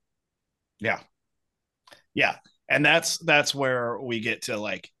 Yeah. Yeah. And that's where we get to,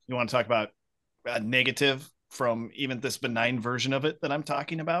 like, you want to talk about a negative from even this benign version of it that I'm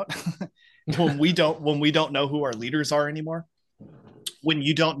talking about. when we don't know who our leaders are anymore, when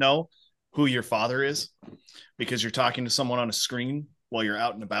you don't know who your father is because you're talking to someone on a screen while you're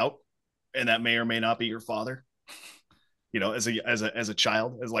out and about, and that may or may not be your father. As a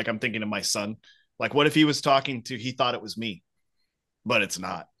child, as like I'm thinking of my son. Like, what if he he thought it was me, but it's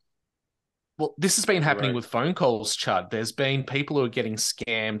not. Well, this has been happening with phone calls, Chud. There's been people who are getting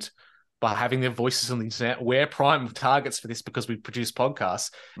scammed by having their voices on the internet. We're prime targets for this because we produce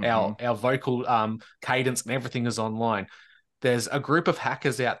podcasts. Our vocal cadence and everything is online. There's a group of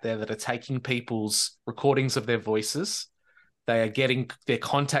hackers out there that are taking people's recordings of their voices. They are getting their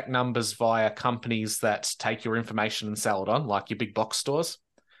contact numbers via companies that take your information and sell it on, like your big box stores.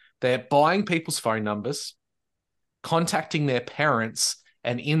 They're buying people's phone numbers, contacting their parents,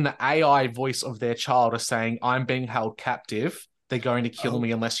 and in the AI voice of their child are saying, I'm being held captive. They're going to kill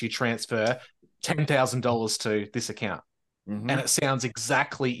me unless you transfer $10,000 to this account. And it sounds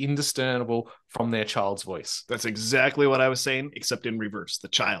exactly indiscernible from their child's voice. That's exactly what I was saying, except in reverse. The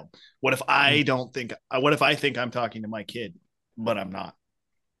child. What if I think I'm talking to my kid, but I'm not?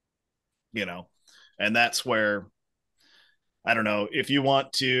 You know, and that's where, I don't know, if you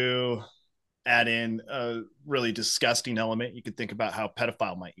want to add in a really disgusting element, you could think about how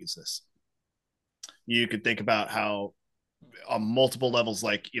pedophile might use this. You could think about how on multiple levels,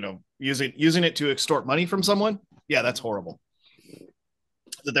 like, you know, using it to extort money from someone. Yeah, that's horrible.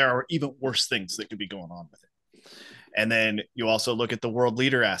 That there are even worse things that could be going on with it. And then you also look at the world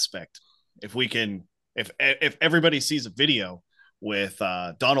leader aspect. If everybody sees a video with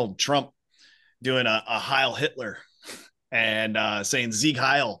Donald Trump doing a Heil Hitler and saying Sieg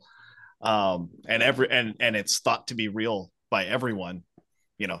Heil, and it's thought to be real by everyone,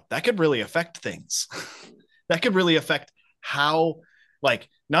 you know, that could really affect things. That could really affect how, like,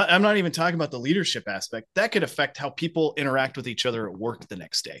 I'm not even talking about the leadership aspect. That could affect how people interact with each other at work the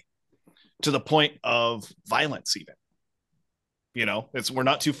next day, to the point of violence even. You know, we're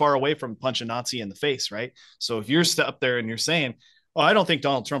not too far away from punch a Nazi in the face, right? So if you're up there and you're saying, oh, I don't think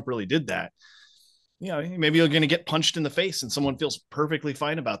Donald Trump really did that, you know, maybe you're going to get punched in the face and someone feels perfectly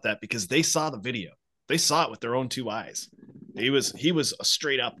fine about that because they saw the video. They saw it with their own two eyes. He was a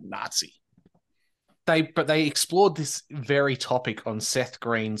straight up Nazi. But they explored this very topic on Seth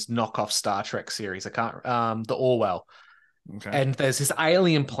Green's knockoff Star Trek series. The Orwell. Okay. And there's this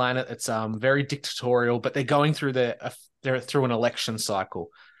alien planet that's very dictatorial, but they're going through through an election cycle,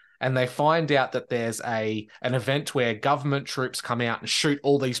 and they find out that there's an event where government troops come out and shoot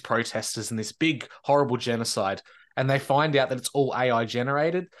all these protesters in this big horrible genocide. And they find out that it's all AI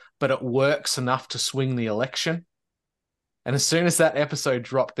generated, but it works enough to swing the election. And as soon as that episode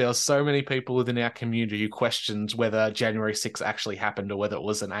dropped, there were so many people within our community who questioned whether January 6th actually happened or whether it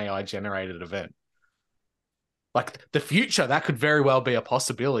was an AI-generated event. Like, the future, that could very well be a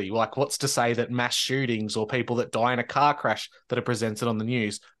possibility. Like, what's to say that mass shootings or people that die in a car crash that are presented on the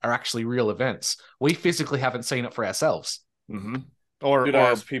news are actually real events? We physically haven't seen it for ourselves. Mm-hmm. Or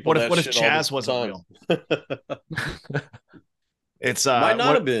what if Chaz wasn't real? It's might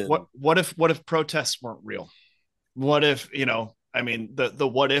not have been. What if protests weren't real? What if, you know, I mean, the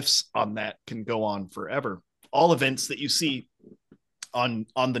what ifs on that can go on forever. All events that you see on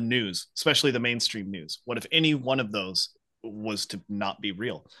the news, especially the mainstream news, what if any one of those was to not be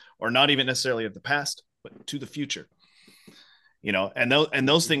real, or not even necessarily of the past, but to the future? You know, and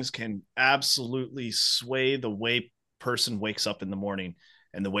those things can absolutely sway the way person wakes up in the morning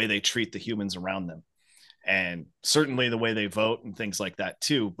and the way they treat the humans around them, and certainly the way they vote and things like that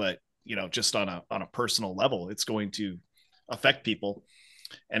too. But you know, just on a personal level, it's going to affect people.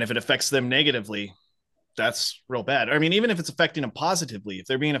 And if it affects them negatively, that's real bad. I mean, even if it's affecting them positively, if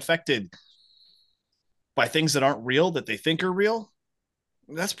they're being affected by things that aren't real, that they think are real,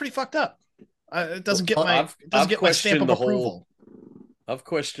 that's pretty fucked up. It doesn't get my stamp of approval. I've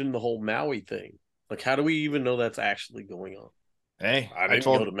questioned the whole Maui thing. Like, how do we even know that's actually going on? Hey, I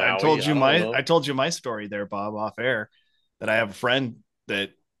told you my story there, Bob, off air, that I have a friend that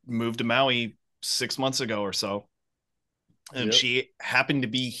moved to Maui 6 months ago or so, and she happened to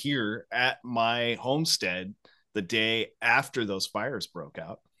be here at my homestead the day after those fires broke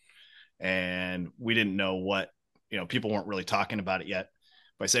out, and we didn't know what, you know, people weren't really talking about it yet.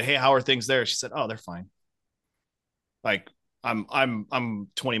 But I said, hey, how are things there? She said, oh, they're fine. Like, I'm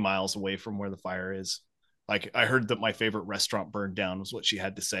 20 miles away from where the fire is. Like, I heard that my favorite restaurant burned down, was what she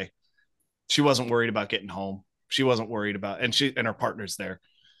had to say. She wasn't worried about getting home. She wasn't worried about, and her partner's there.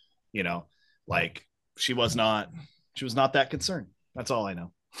 You know, like, she was not that concerned. That's all I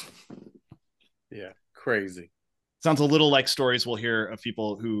know. Yeah. Crazy. Sounds a little like stories we'll hear of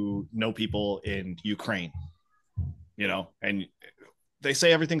people who know people in Ukraine, you know, and they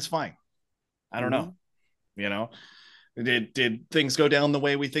say everything's fine. I don't know. You know, did things go down the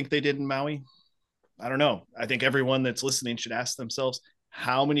way we think they did in Maui? I don't know. I think everyone that's listening should ask themselves,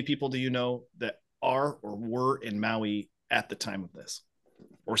 how many people do you know that are or were in Maui at the time of this?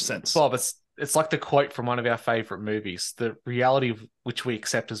 Or since? Bob, it's like the quote from one of our favorite movies: the reality of which we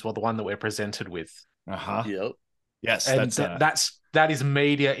accept is the one that we're presented with. Yep. Yes, And that is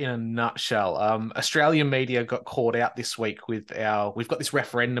media in a nutshell. Australian media got caught out this week with we've got this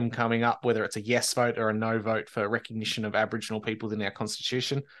referendum coming up, whether it's a yes vote or a no vote for recognition of Aboriginal people in our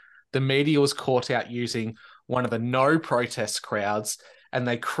constitution. The media was caught out using one of the no protest crowds, and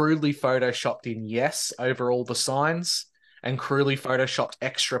they crudely photoshopped in yes over all the signs and crudely photoshopped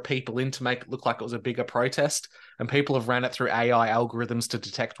extra people in to make it look like it was a bigger protest. And people have ran it through AI algorithms to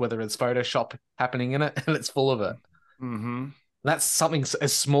detect whether there's Photoshop happening in it, and it's full of it. Mm-hmm. That's something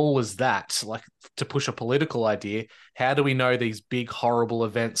as small as that, like to push a political idea. How do we know these big, horrible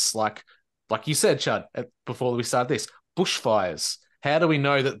events like you said, Chud, before we started this, bushfires? How do we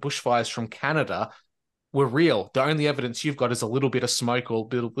know that bushfires from Canada were real? The only evidence you've got is a little bit of smoke or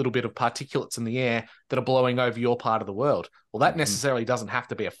a little bit of particulates in the air that are blowing over your part of the world. Well, that necessarily doesn't have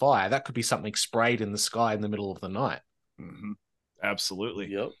to be a fire. That could be something sprayed in the sky in the middle of the night. Mm-hmm. Absolutely.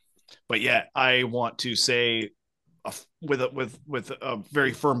 Yep. But yeah, I want to say with a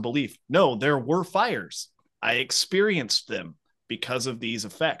very firm belief, no, there were fires. I experienced them because of these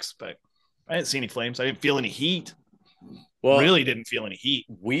effects, but I didn't see any flames. I didn't feel any heat. Well, really didn't feel any heat.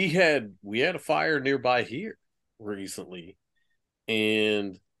 We had a fire nearby here recently,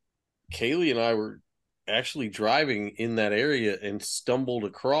 and Kaylee and I were actually driving in that area and stumbled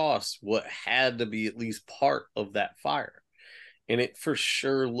across what had to be at least part of that fire, and it for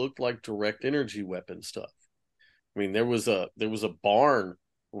sure looked like direct energy weapon stuff. I mean, there was a barn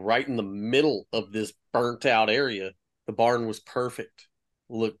right in the middle of this burnt out area. The barn was perfect.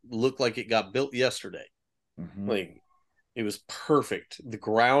 Looked like it got built yesterday. Mm-hmm. Like, it was perfect. The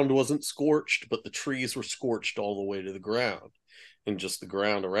ground wasn't scorched, but the trees were scorched all the way to the ground, and just the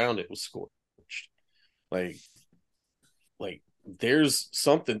ground around it was scorched. Like there's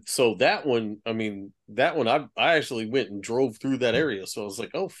something. So that one, I actually went and drove through that area. So I was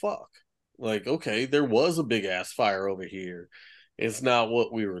like, oh fuck. Like, okay, there was a big ass fire over here. It's not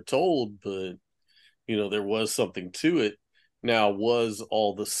what we were told, but there was something to it. Now, was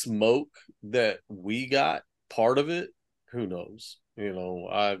all the smoke that we got part of it? Who knows?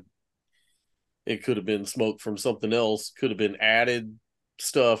 It could have been smoke from something else, could have been added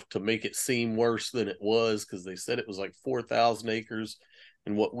stuff to make it seem worse than it was, because they said it was like 4,000 acres,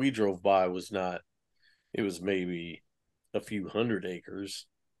 and what we drove by was not. It was maybe a few hundred acres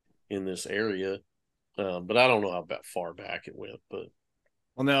in this area, but I don't know how far back it went. But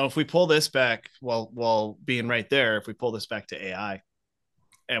well, now if we pull this back, while being right there, if we pull this back to AI,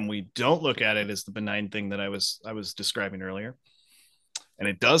 and we don't look at it as the benign thing that I was describing earlier, and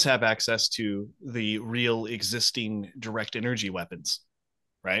it does have access to the real existing direct energy weapons,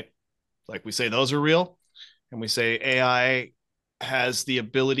 right? Like we say those are real, and we say AI has the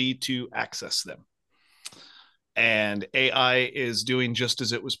ability to access them. And AI is doing just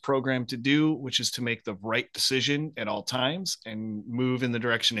as it was programmed to do, which is to make the right decision at all times and move in the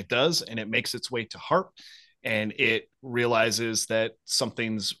direction it does. And it makes its way to HARP, and it realizes that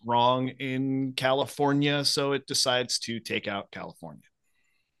something's wrong in California. So it decides to take out California,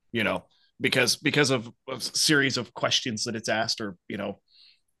 because of a series of questions that it's asked, or,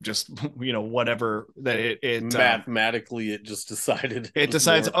 just, whatever that it mathematically, it just decided it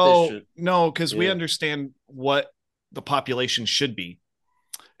decides, no, because we understand what the population should be.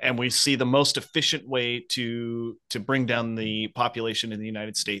 And we see the most efficient way to bring down the population in the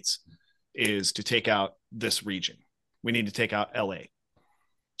United States is to take out this region. We need to take out LA.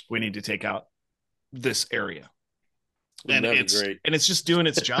 We need to take out this area. And it's just doing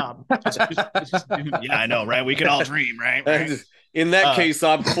its job. Yeah, I know, right? We can all dream, right? In that case,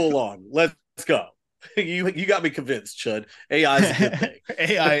 I'm full on. Let's go. You got me convinced, Chud. AI's a good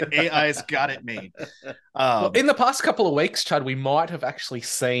thing. AI's got it made. Well, in the past couple of weeks, Chud, we might have actually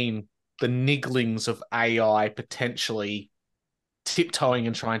seen the nigglings of AI potentially tiptoeing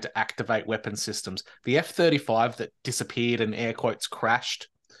and trying to activate weapon systems. The F-35 that disappeared and air quotes crashed.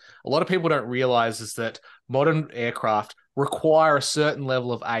 A lot of people don't realize is that modern aircraft require a certain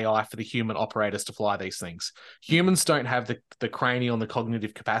level of AI for the human operators to fly these things. Humans don't have the cranial and the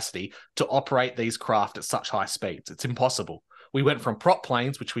cognitive capacity to operate these craft at such high speeds. It's impossible. We went from prop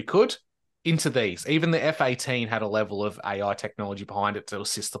planes, which we could, into these. Even the F-18 had a level of AI technology behind it to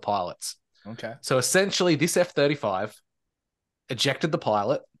assist the pilots. Okay. So essentially, this F-35 ejected the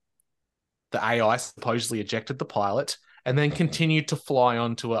pilot. The AI supposedly ejected the pilot, and then continued to fly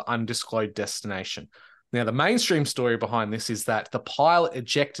on to an undisclosed destination. Now, the mainstream story behind this is that the pilot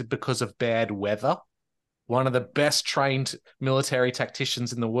ejected because of bad weather. One of the best trained military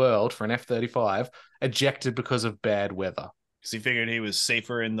tacticians in the world for an F-35 ejected because of bad weather. Because he figured he was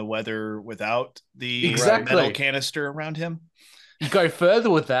safer in the weather without the Exactly. metal canister around him. You go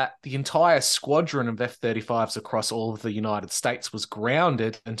further with that, the entire squadron of F-35s across all of the United States was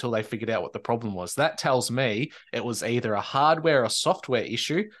grounded until they figured out what the problem was. That tells me it was either a hardware or software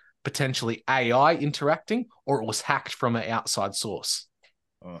issue, potentially AI interacting, or it was hacked from an outside source.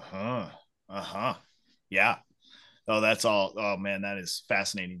 Yeah. Oh, that's all. Oh man, that is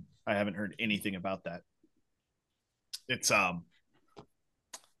fascinating. I haven't heard anything about that. It's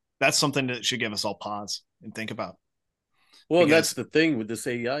that's something that should give us all pause and think about. Well, because that's the thing with this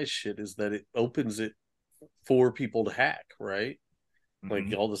AI shit, is that it opens it for people to hack, right? Mm-hmm.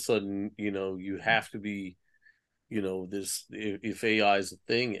 Like all of a sudden, you have to be, this, if AI is a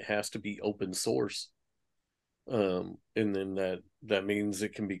thing, it has to be open source. And then that means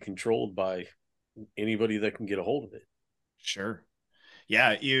it can be controlled by anybody that can get a hold of it. Sure.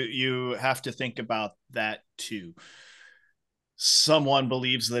 Yeah, you have to think about that too. Someone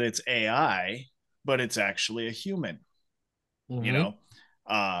believes that it's AI, but it's actually a human.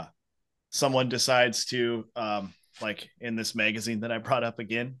 Mm-hmm. Someone decides to, like in this magazine that I brought up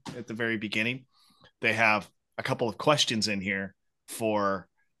again at the very beginning, they have a couple of questions in here for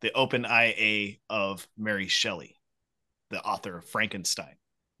the open IA of Mary Shelley, the author of Frankenstein.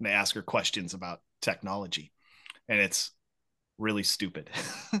 And they ask her questions about technology, and it's really stupid.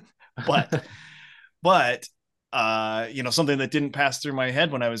 but something that didn't pass through my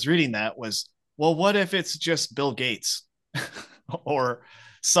head when I was reading that was, well, what if it's just Bill Gates or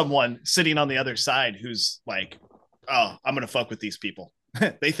someone sitting on the other side who's like, oh, I'm going to fuck with these people.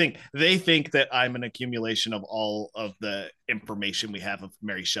 they think that I'm an accumulation of all of the information we have of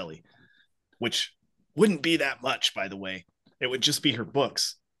Mary Shelley, which wouldn't be that much, by the way. It would just be her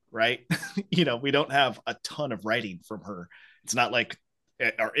books, right? We don't have a ton of writing from her. It's not like,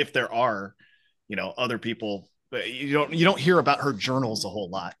 or if there are, other people, you don't hear about her journals a whole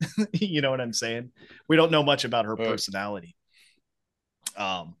lot. You know what I'm saying? We don't know much about her personality.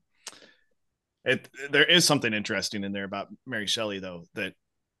 There is something interesting in there about Mary Shelley, though, that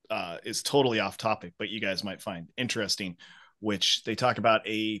is totally off topic, but you guys might find interesting, which they talk about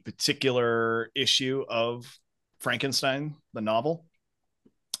a particular issue of Frankenstein, the novel,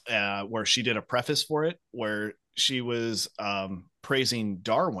 where she did a preface for it, where she was praising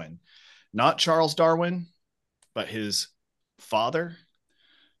Darwin, not Charles Darwin, but his father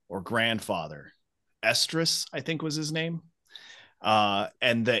or grandfather, Estrus, I think was his name.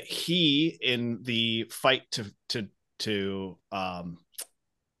 And that he, in the fight to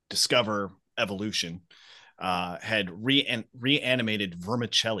discover evolution, had reanimated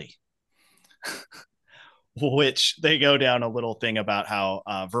vermicelli, which they go down a little thing about how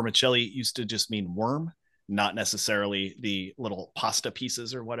vermicelli used to just mean worm, not necessarily the little pasta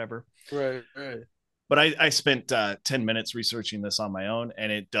pieces or whatever. Right. But I spent 10 minutes researching this on my own,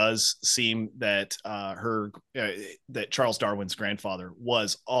 and it does seem that that Charles Darwin's grandfather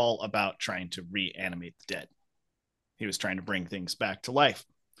was all about trying to reanimate the dead. He was trying to bring things back to life,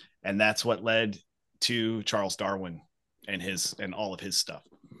 and that's what led to Charles Darwin and all of his stuff.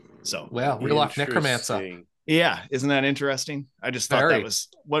 So, wow, real life necromancer. Yeah, isn't that interesting? I just thought that was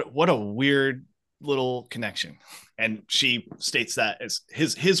what a weird little connection. And she states that as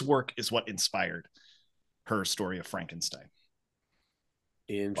his work is what inspired her story of Frankenstein.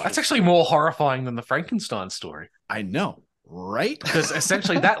 That's actually more horrifying than the Frankenstein story. I know, right? Because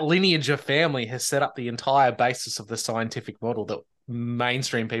essentially that lineage of family has set up the entire basis of the scientific model that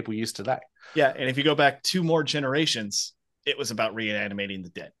mainstream people use today. Yeah, and if you go back 2 more generations, it was about reanimating the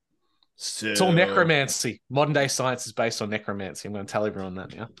dead. So it's all necromancy. Modern day science is based on necromancy. I'm going to tell everyone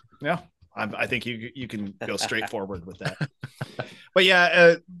that now. Yeah, I think you can go straight forward with that. But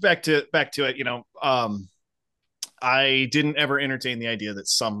yeah, back to it. I didn't ever entertain the idea that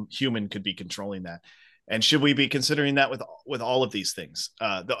some human could be controlling that. And should we be considering that with all of these things?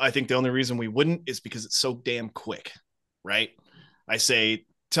 I think the only reason we wouldn't is because it's so damn quick, right? I say,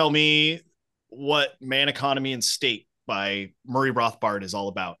 tell me what Man, Economy, and State by Murray Rothbard is all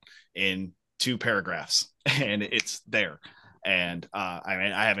about in 2 paragraphs, and it's there. And I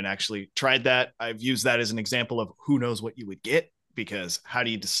haven't actually tried that. I've used that as an example of who knows what you would get, because how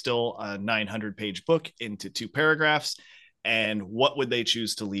do you distill a 900-page book into 2 paragraphs, and what would they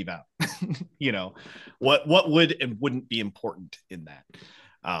choose to leave out? What would and wouldn't be important in that?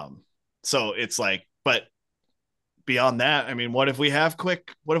 So it's like, but beyond that, I mean, what if we have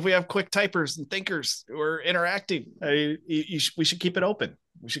quick typers and thinkers who are interacting? We should keep it open.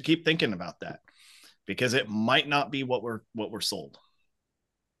 We should keep thinking about that, because it might not be what we're sold.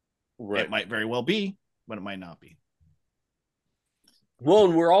 Right. It might very well be, but it might not be. Well,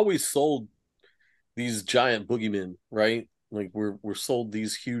 and we're always sold these giant boogeymen, right? Like we're sold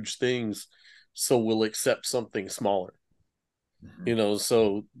these huge things, so we'll accept something smaller.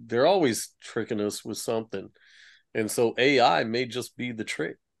 So they're always tricking us with something. And so AI may just be the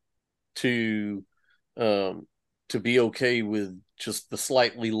trick to um to be okay with just the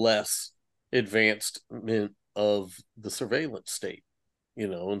slightly less advancement of the surveillance state.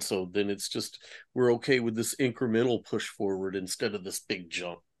 And so then it's just we're okay with this incremental push forward instead of this big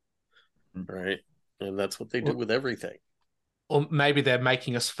jump. Right. And that's what they do with everything. Or maybe they're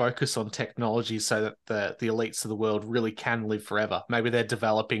making us focus on technology so that the elites of the world really can live forever. Maybe they're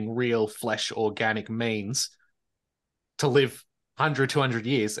developing real flesh organic means to live 100, 200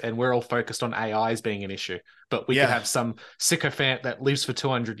 years, and we're all focused on AI as being an issue. But we could have some sycophant that lives for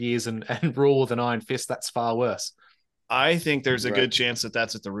 200 years and rule with an iron fist. That's far worse. I think there's a good chance that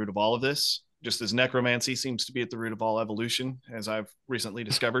that's at the root of all of this, just as necromancy seems to be at the root of all evolution, as I've recently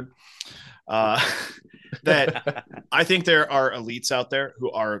discovered. That I think there are elites out there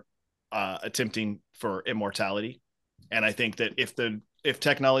who are attempting for immortality. And I think that if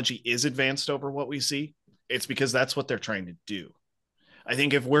technology is advanced over what we see, it's because that's what they're trying to do. I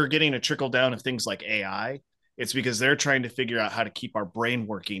think if we're getting a trickle down of things like AI, it's because they're trying to figure out how to keep our brain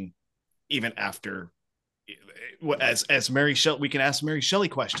working even after. As Mary Shelley, we can ask Mary Shelley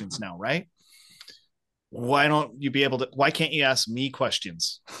questions now, right? Why can't you ask me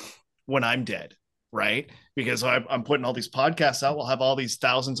questions when I'm dead, right? Because I'm putting all these podcasts out. We'll have all these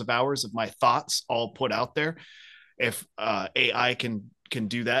thousands of hours of my thoughts all put out there. If AI can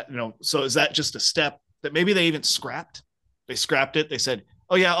do that, so is that just a step that maybe they even scrapped? They scrapped it. They said,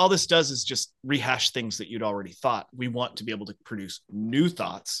 oh yeah, all this does is just rehash things that you'd already thought. We want to be able to produce new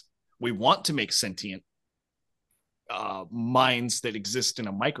thoughts. We want to make sentient minds that exist in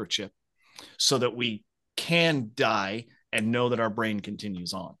a microchip so that we can die and know that our brain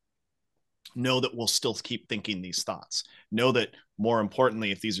continues on. Know that we'll still keep thinking these thoughts. Know that, more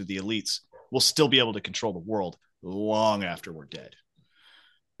importantly, if these are the elites, we'll still be able to control the world long after we're dead.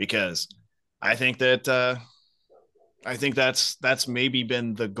 Because I think that's maybe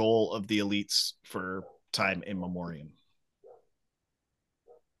been the goal of the elites for time immemorial.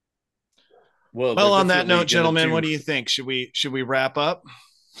 Well, on that note, gentlemen, what do you think? Should we wrap up?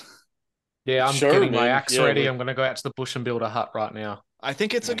 Yeah, I'm getting my axe ready. I'm going to go out to the bush and build a hut right now. I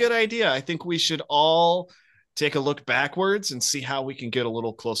think it's a good idea. I think we should all take a look backwards and see how we can get a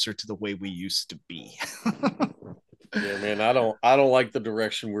little closer to the way we used to be. Yeah, man, I don't like the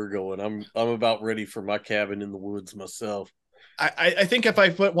direction we're going. I'm about ready for my cabin in the woods myself. I think if I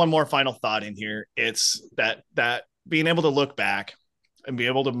put one more final thought in here, it's that being able to look back and be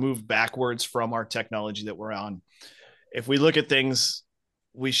able to move backwards from our technology that we're on. If we look at things,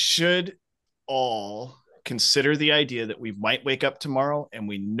 we should all consider the idea that we might wake up tomorrow and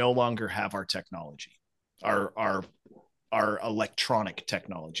we no longer have our technology, our electronic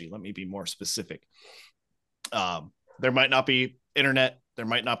technology. Let me be more specific. There might not be internet. There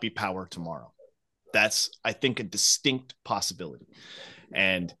might not be power tomorrow. That's, I think, a distinct possibility.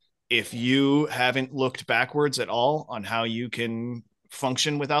 And if you haven't looked backwards at all on how you can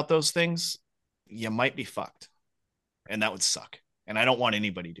function without those things, you might be fucked. And that would suck. And I don't want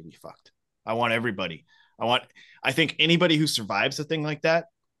anybody to be fucked. I want everybody. I think anybody who survives a thing like that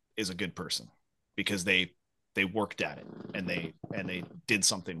is a good person because they worked at it and they did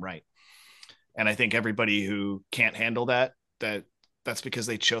something right. And I think everybody who can't handle that's because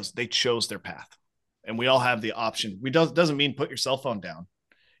they chose their path. And we all have the option. Doesn't mean put your cell phone down.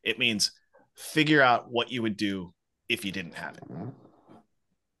 It means figure out what you would do if you didn't have it.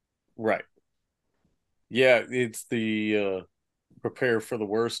 Right. Yeah, it's the prepare for the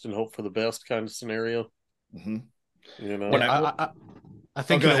worst and hope for the best kind of scenario. Mm-hmm. I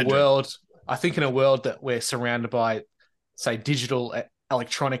think in a world that we're surrounded by, say, digital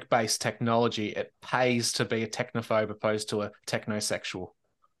electronic based technology, it pays to be a technophobe opposed to a technosexual.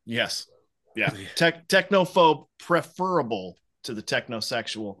 Yes. Yeah. Technophobe preferable to the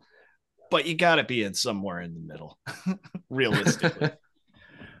technosexual, but you got to be in somewhere in the middle, realistically.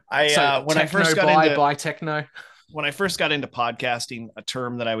 When I first got into podcasting, a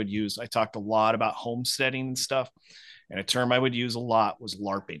term that I would use, I talked a lot about homesteading and stuff, and a term I would use a lot was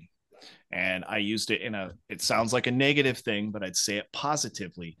LARPing. And I used it it sounds like a negative thing, but I'd say it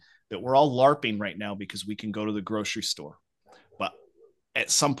positively, that we're all LARPing right now because we can go to the grocery store. But at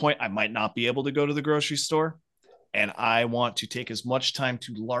some point, I might not be able to go to the grocery store. And I want to take as much time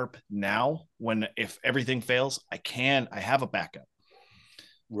to LARP now if everything fails, I have a backup.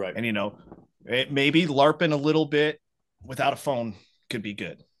 Right. And, maybe LARPing a little bit without a phone could be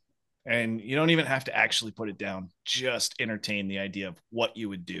good. And you don't even have to actually put it down. Just entertain the idea of what you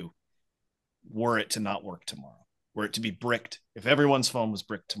would do were it to not work tomorrow, were it to be bricked. If everyone's phone was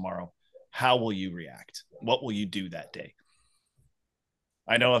bricked tomorrow, how will you react? What will you do that day?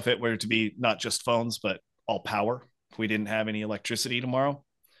 I know if it were to be not just phones, but all power, if we didn't have any electricity tomorrow,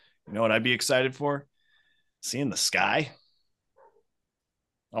 you know what I'd be excited for? Seeing the sky.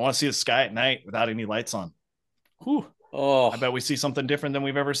 I want to see the sky at night without any lights on. Whew. Oh, I bet we see something different than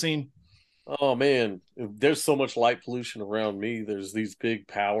we've ever seen. Oh man, there's so much light pollution around me. There's these big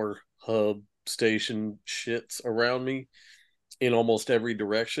power hub station shits around me in almost every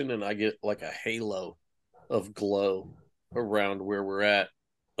direction, and I get like a halo of glow around where we're at.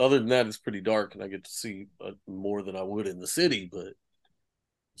 Other than that, it's pretty dark, and I get to see more than I would in the city, but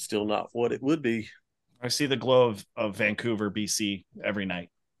still not what it would be. I see the glow of Vancouver, BC every night.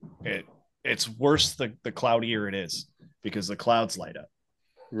 It's worse the cloudier it is because the clouds light up.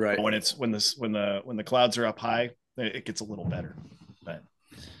 Right. But when the clouds are up high, it gets a little better. But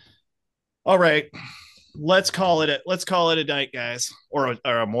all right, let's call it a night, guys, or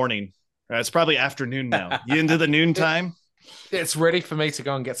a morning. It's probably afternoon now. You into the noon time? It's ready for me to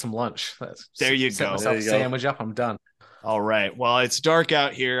go and get some lunch. There you set go. myself a sandwich up. I'm done. All right. Well, it's dark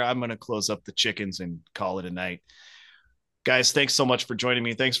out here. I'm going to close up the chickens and call it a night. Guys, thanks so much for joining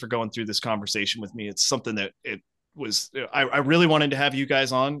me. Thanks for going through this conversation with me. It's something that I really wanted to have you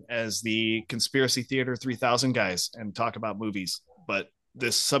guys on as the Conspiracy Theater 3000 guys and talk about movies, but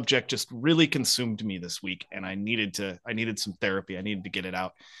this subject just really consumed me this week, and I needed some therapy. I needed to get it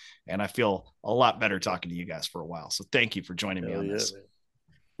out, and I feel a lot better talking to you guys for a while. So thank you for joining me on this. Man.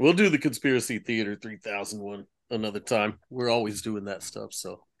 We'll do the Conspiracy Theater 3000 one another time. We're always doing that stuff,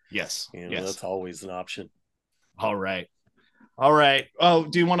 so yes, that's always an option. All right. Oh,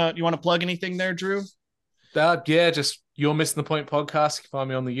 do you want to plug anything there, Drew? Yeah, just You're Missing the Point podcast. You can find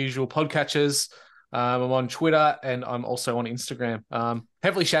me on the usual podcatchers. I'm on Twitter, and I'm also on Instagram.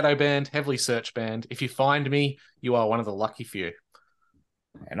 Heavily shadow banned, heavily search banned. If you find me, you are one of the lucky few.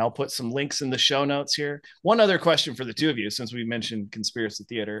 And I'll put some links in the show notes here. One other question for the two of you, since we mentioned Conspiracy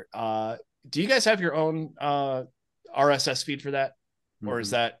Theater. Do you guys have your own RSS feed for that? Or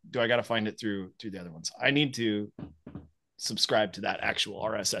is that, do I got to find it through the other ones? I need to subscribe to that actual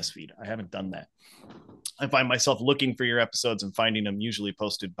RSS feed. I haven't done that. I find myself looking for your episodes and finding them usually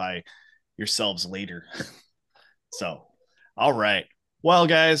posted by yourselves later. So, all right. Well,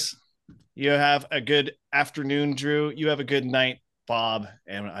 guys, you have a good afternoon, Drew. You have a good night, Bob.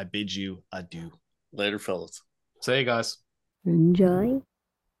 And I bid you adieu. Later, fellas. See you guys. Enjoy.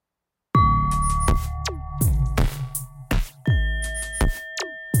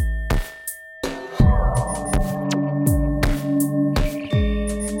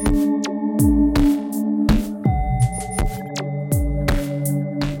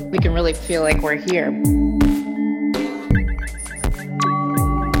 We can really feel like we're here.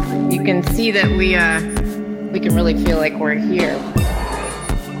 You can see that we can really feel like we're here.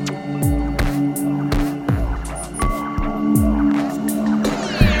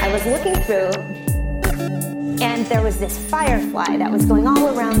 I was looking through, and there was this firefly that was going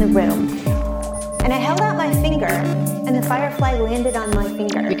all around the room. And I held out my finger, and the firefly landed on my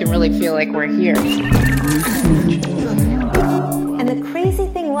finger. We can really feel like we're here. And the crazy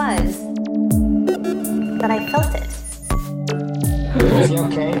thing was that I felt it. Is he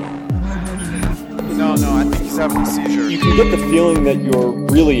okay? No, I think he's having a seizure. You can get the feeling that you're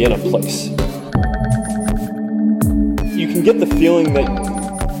really in a place. You can get the feeling that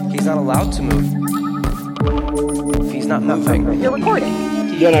he's not allowed to move. He's not moving. You're recording.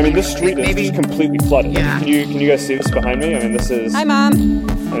 Yeah, I mean, this street is just completely flooded. Yeah. Can you guys see this behind me? I mean, this is... Hi, Mom.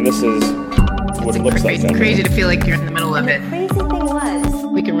 And this is what it looks like. It's crazy to feel like you're in the middle of it. The crazy thing was...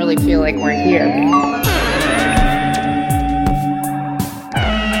 We can really feel like we're here.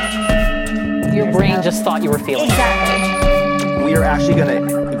 Your brain just thought you were feeling it. Exactly. We are actually going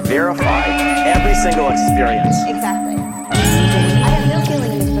to verify every single experience. Exactly. I have no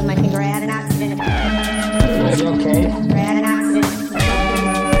feelings with my finger. I had an accident. Is he okay? I had an accident.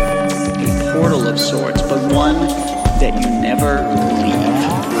 A portal of sorts, but one that you never leave.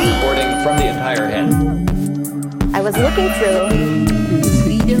 Recording from the entire head. I was looking through.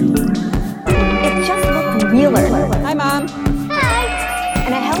 It just looked realer. Hi, Mom. Hi.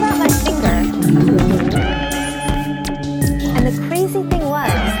 And I held out my finger. And the crazy thing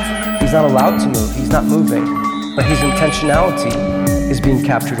was... He's not allowed to move. He's not moving. But his intentionality is being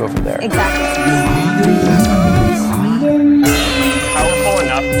captured over there. Exactly. Powerful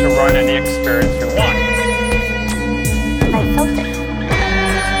enough to run any experience you want. I felt it.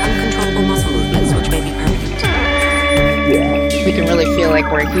 Uncontrollable muscle movements, which may be permanent. Yeah. We can really feel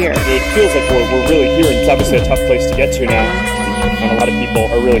like we're here. It feels like we're really here, and it's obviously a tough place to get to now. And a lot of people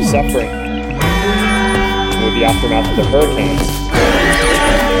are really suffering with the aftermath of the hurricanes.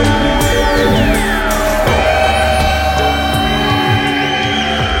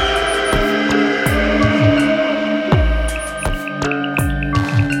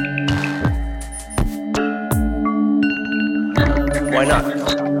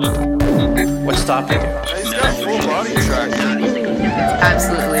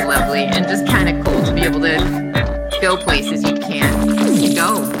 lovely and just kind of cool to be able to go places you can't go. He's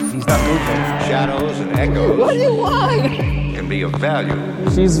not moving. Shadows and echoes. What do you want? Can be of value.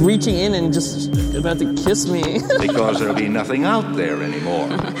 She's reaching in and just about to kiss me. Because there'll be nothing out there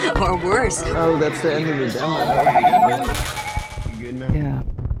anymore. Or worse. Oh, that's the end of the demo. You good, man?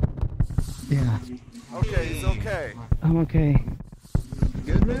 Yeah. Okay, he's okay. I'm okay.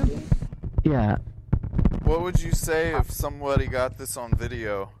 Good, man? Yeah. What would you say if somebody got this on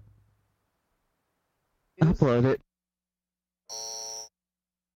video? Upload it.